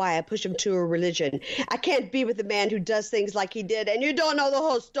that's why I push him to a religion. I can't be with a man who does things like he did, and you don't know the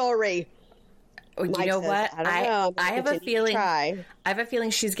whole story. You know what? I have a feeling. I have a feeling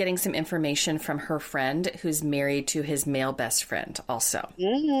she's getting some information from her friend who's married to his male best friend. Also,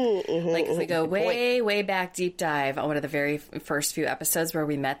 like if we go way back, deep dive on one of the very first few episodes where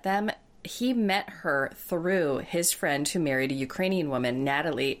we met them, he met her through his friend who married a Ukrainian woman.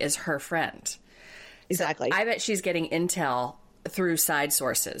 Natalie is her friend. Exactly. So I bet she's getting intel through side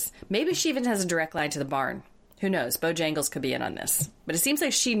sources. Maybe she even has a direct line to the barn. Who knows? Bojangles could be in on this. But it seems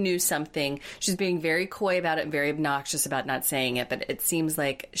like she knew something. She's being very coy about it, very obnoxious about not saying it. But it seems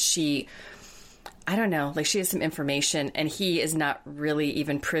like she, I don't know, like she has some information and he is not really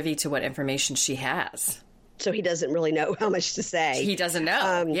even privy to what information she has. So he doesn't really know how much to say. He doesn't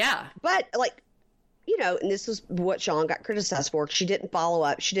know. Yeah. But like, you know, and this was what Sean got criticized for. She didn't follow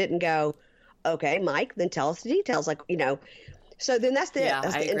up. She didn't go, okay, Mike, then tell us the details. Like, you know, so then that's the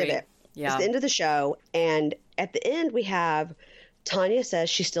end of it. Yeah. It's the end of the show. And at the end, we have Tanya says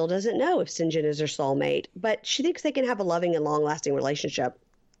she still doesn't know if Syngin is her soulmate, but she thinks they can have a loving and long-lasting relationship.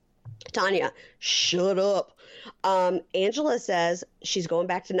 Tanya, shut up. Angela says she's going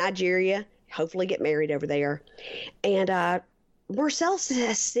back to Nigeria, hopefully get married over there. And Marcel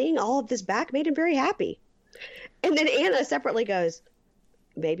says seeing all of this back made him very happy. And then Anna separately goes,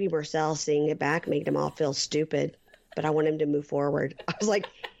 maybe Marcel seeing it back made him all feel stupid, but I want him to move forward. I was like,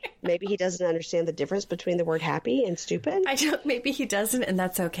 maybe he doesn't understand the difference between the word happy and stupid. Maybe he doesn't, and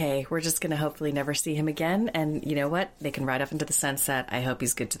that's okay. We're just going to hopefully never see him again. And you know what? They can ride off into the sunset. I hope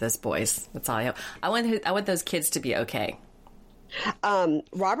he's good to those boys. That's all I hope. I want those kids to be okay.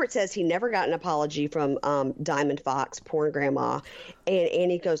 Robert says he never got an apology from Diamond Fox, porn grandma. And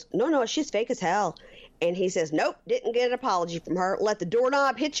Annie goes, no, she's fake as hell. And he says, nope, didn't get an apology from her. Let the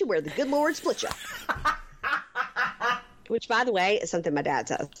doorknob hit you where the good Lord split you. Which, by the way, is something my dad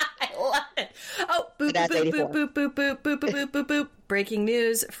says. I love it. Oh, boop, boop, boop, boop, boop, boop, boop, boop, boop, boop, boop. Breaking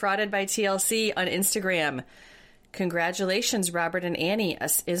news, frauded by TLC on Instagram. Congratulations, Robert and Annie. A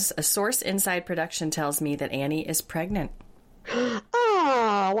source inside production tells me that Annie is pregnant.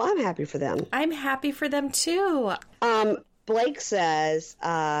 Oh, well, I'm happy for them. I'm happy for them, too. Blake says,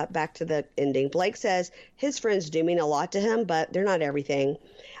 back to the ending, Blake says his friends do mean a lot to him, but they're not everything.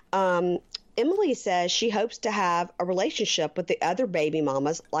 Emily says she hopes to have a relationship with the other baby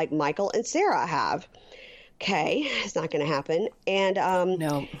mamas like Michael and Sarah have. Okay, it's not going to happen. And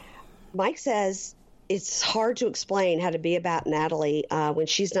no. Mike says it's hard to explain how to be about Natalie when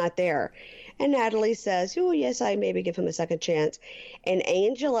she's not there. And Natalie says, oh, yes, I maybe give him a second chance. And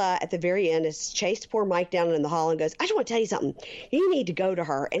Angela, at the very end, has chased poor Mike down in the hall and goes, I just want to tell you something. You need to go to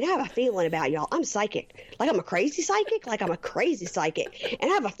her and have a feeling about y'all. I'm psychic. Like I'm a crazy psychic? Like I'm a crazy psychic. And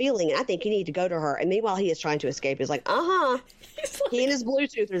I have a feeling, and I think you need to go to her. And meanwhile, he is trying to escape. He's like, He and his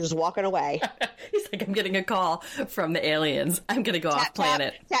Bluetooth are just walking away. He's like, I'm getting a call from the aliens. I'm going to go off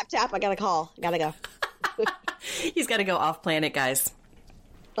planet. Tap, tap. I got a call. Got to go. He's got to go off planet, guys.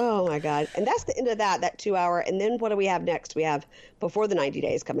 Oh, my God. And that's the end of that 2 hour. And then what do we have next? We have Before the 90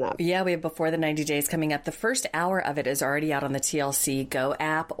 Days coming up. Yeah, we have Before the 90 Days coming up. The first hour of it is already out on the TLC Go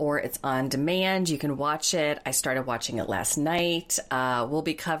app, or it's on demand. You can watch it. I started watching it last night. We'll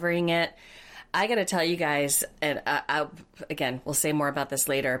be covering it. I got to tell you guys, and again, we'll say more about this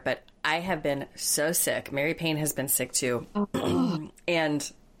later, but I have been so sick. Mary Payne has been sick too.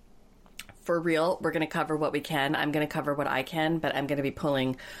 And for real, we're going to cover what we can. I'm going to cover what I can, but I'm going to be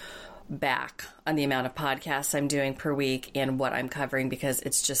pulling back on the amount of podcasts I'm doing per week and what I'm covering because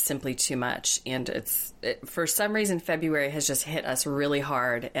it's just simply too much. And for some reason, February has just hit us really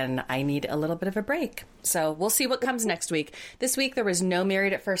hard and I need a little bit of a break. So we'll see what comes next week. This week, there was no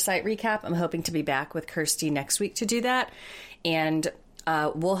Married at First Sight recap. I'm hoping to be back with Kirsty next week to do that. And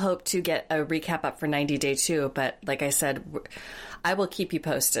we'll hope to get a recap up for 90 Day too. But like I said, I will keep you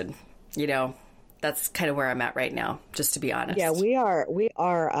posted. You know, that's kind of where I'm at right now, just to be honest. Yeah, we are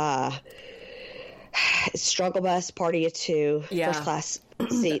struggle bus, party of two, first class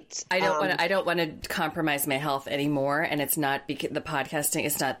seats. I don't want to compromise my health anymore, and it's not because the podcasting.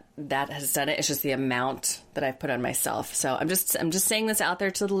 It's not that has done it. It's just the amount that I've put on myself. So I'm just saying this out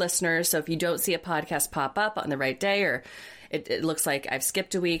there to the listeners. So if you don't see a podcast pop up on the right day, or it looks like I've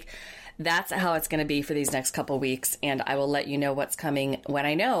skipped a week, that's how it's going to be for these next couple weeks, and I will let you know what's coming when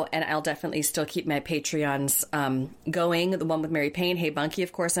I know, and I'll definitely still keep my Patreons going. The one with Mary Payne, Hey Bunky,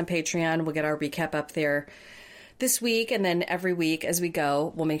 of course, on Patreon. We'll get our recap up there this week, and then every week as we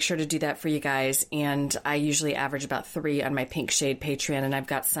go, we'll make sure to do that for you guys, and I usually average about 3 on my Pink Shade Patreon, and I've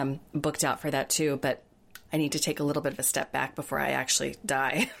got some booked out for that too, but I need to take a little bit of a step back before I actually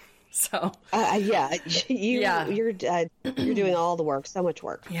die. So you're doing all the work, so much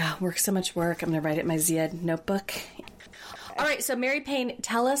work. Yeah, so much work. I'm gonna write it in my Ziad notebook. All right, so Mary Payne,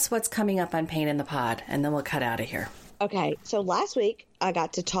 tell us what's coming up on Payne in the Pod, and then we'll cut out of here. Okay, so last week I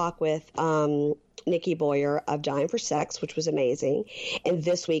got to talk with Nikki Boyer of Dying for Sex, which was amazing. And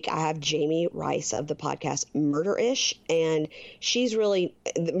this week I have Jamie Rice of the podcast Murder-ish. And she's really,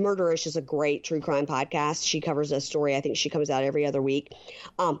 Murder-ish is a great true crime podcast. She covers a story. I think she comes out every other week.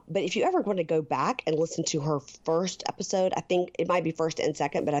 But if you ever want to go back and listen to her first episode, I think it might be first and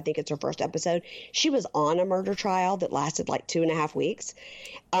second, but I think it's her first episode. She was on a murder trial that lasted like 2.5 weeks,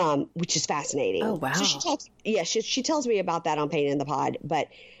 which is fascinating. Oh, wow. So she tells me about that on Pain in the Pod. But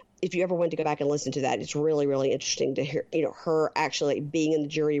if you ever want to go back and listen to that, it's really, really interesting to hear, her actually being in the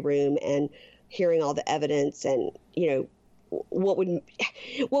jury room and hearing all the evidence and, what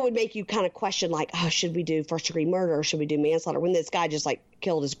would make you kind of question, like, oh, should we do first degree murder or should we do manslaughter when this guy just like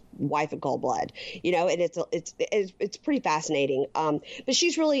killed his wife in cold blood, and it's pretty fascinating. But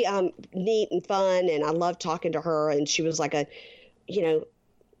she's really neat and fun, and I love talking to her, and she was like a,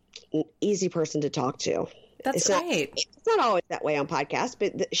 an easy person to talk to. That's great. It's not always that way on podcasts,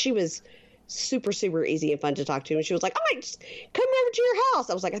 but she was super, super easy and fun to talk to. And she was like, I might just come over to your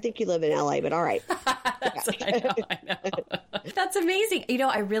house. I was like, I think you live in LA, but all right. I know. That's amazing.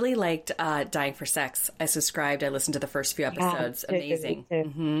 I really liked Dying for Sex. I subscribed. I listened to the first few episodes. Yeah, amazing.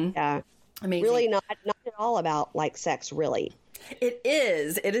 Mm-hmm. Yeah. Amazing. Really not at all about like sex, really. It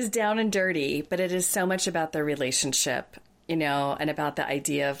is. It is down and dirty, but it is so much about their relationship, and about the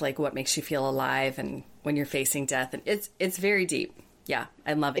idea of like what makes you feel alive and when you're facing death. And it's very deep. Yeah.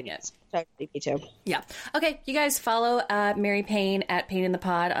 I'm loving it. Totally, me too. Yeah. Okay. You guys follow Mary Payne at Pain in the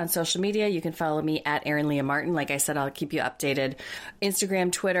Pod on social media. You can follow me at Erin Leah Martin. Like I said, I'll keep you updated.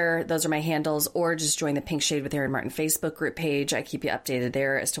 Instagram, Twitter, those are my handles, or just join the Pink Shade with Erin Martin Facebook group page. I keep you updated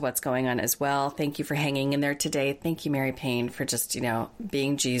there as to what's going on as well. Thank you for hanging in there today. Thank you, Mary Payne, for just,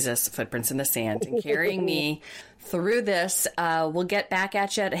 being Jesus, footprints in the sand, and carrying me through this. We'll get back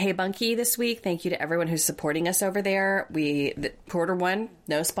at you at Hey Bunky this week. Thank you to everyone who's supporting us over there. The Porter One,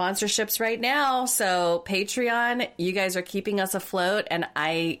 no sponsorships right now. So Patreon, you guys are keeping us afloat, and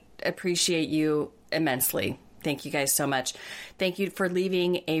I appreciate you immensely. Thank you guys so much. Thank you for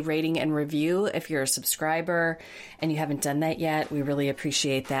leaving a rating and review if you're a subscriber and you haven't done that yet. We really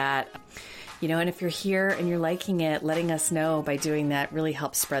appreciate that. And if you're here and you're liking it, letting us know by doing that really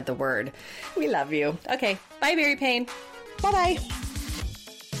helps spread the word. We love you. Okay. Bye, Mary Payne. Bye-bye.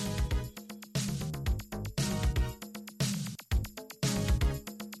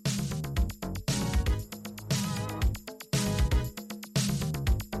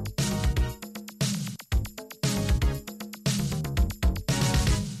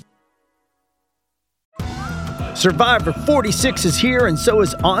 Survivor 46 is here, and so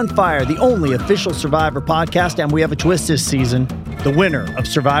is On Fire, the only official Survivor podcast, and we have a twist this season. The winner of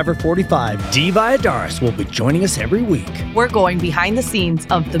Survivor 45, Dee Valladares, will be joining us every week. We're going behind the scenes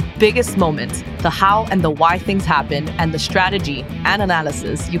of the biggest moments, the how and the why things happen, and the strategy and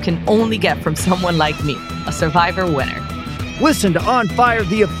analysis you can only get from someone like me, a Survivor winner. Listen to On Fire,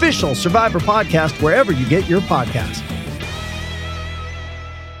 the official Survivor podcast, wherever you get your podcasts.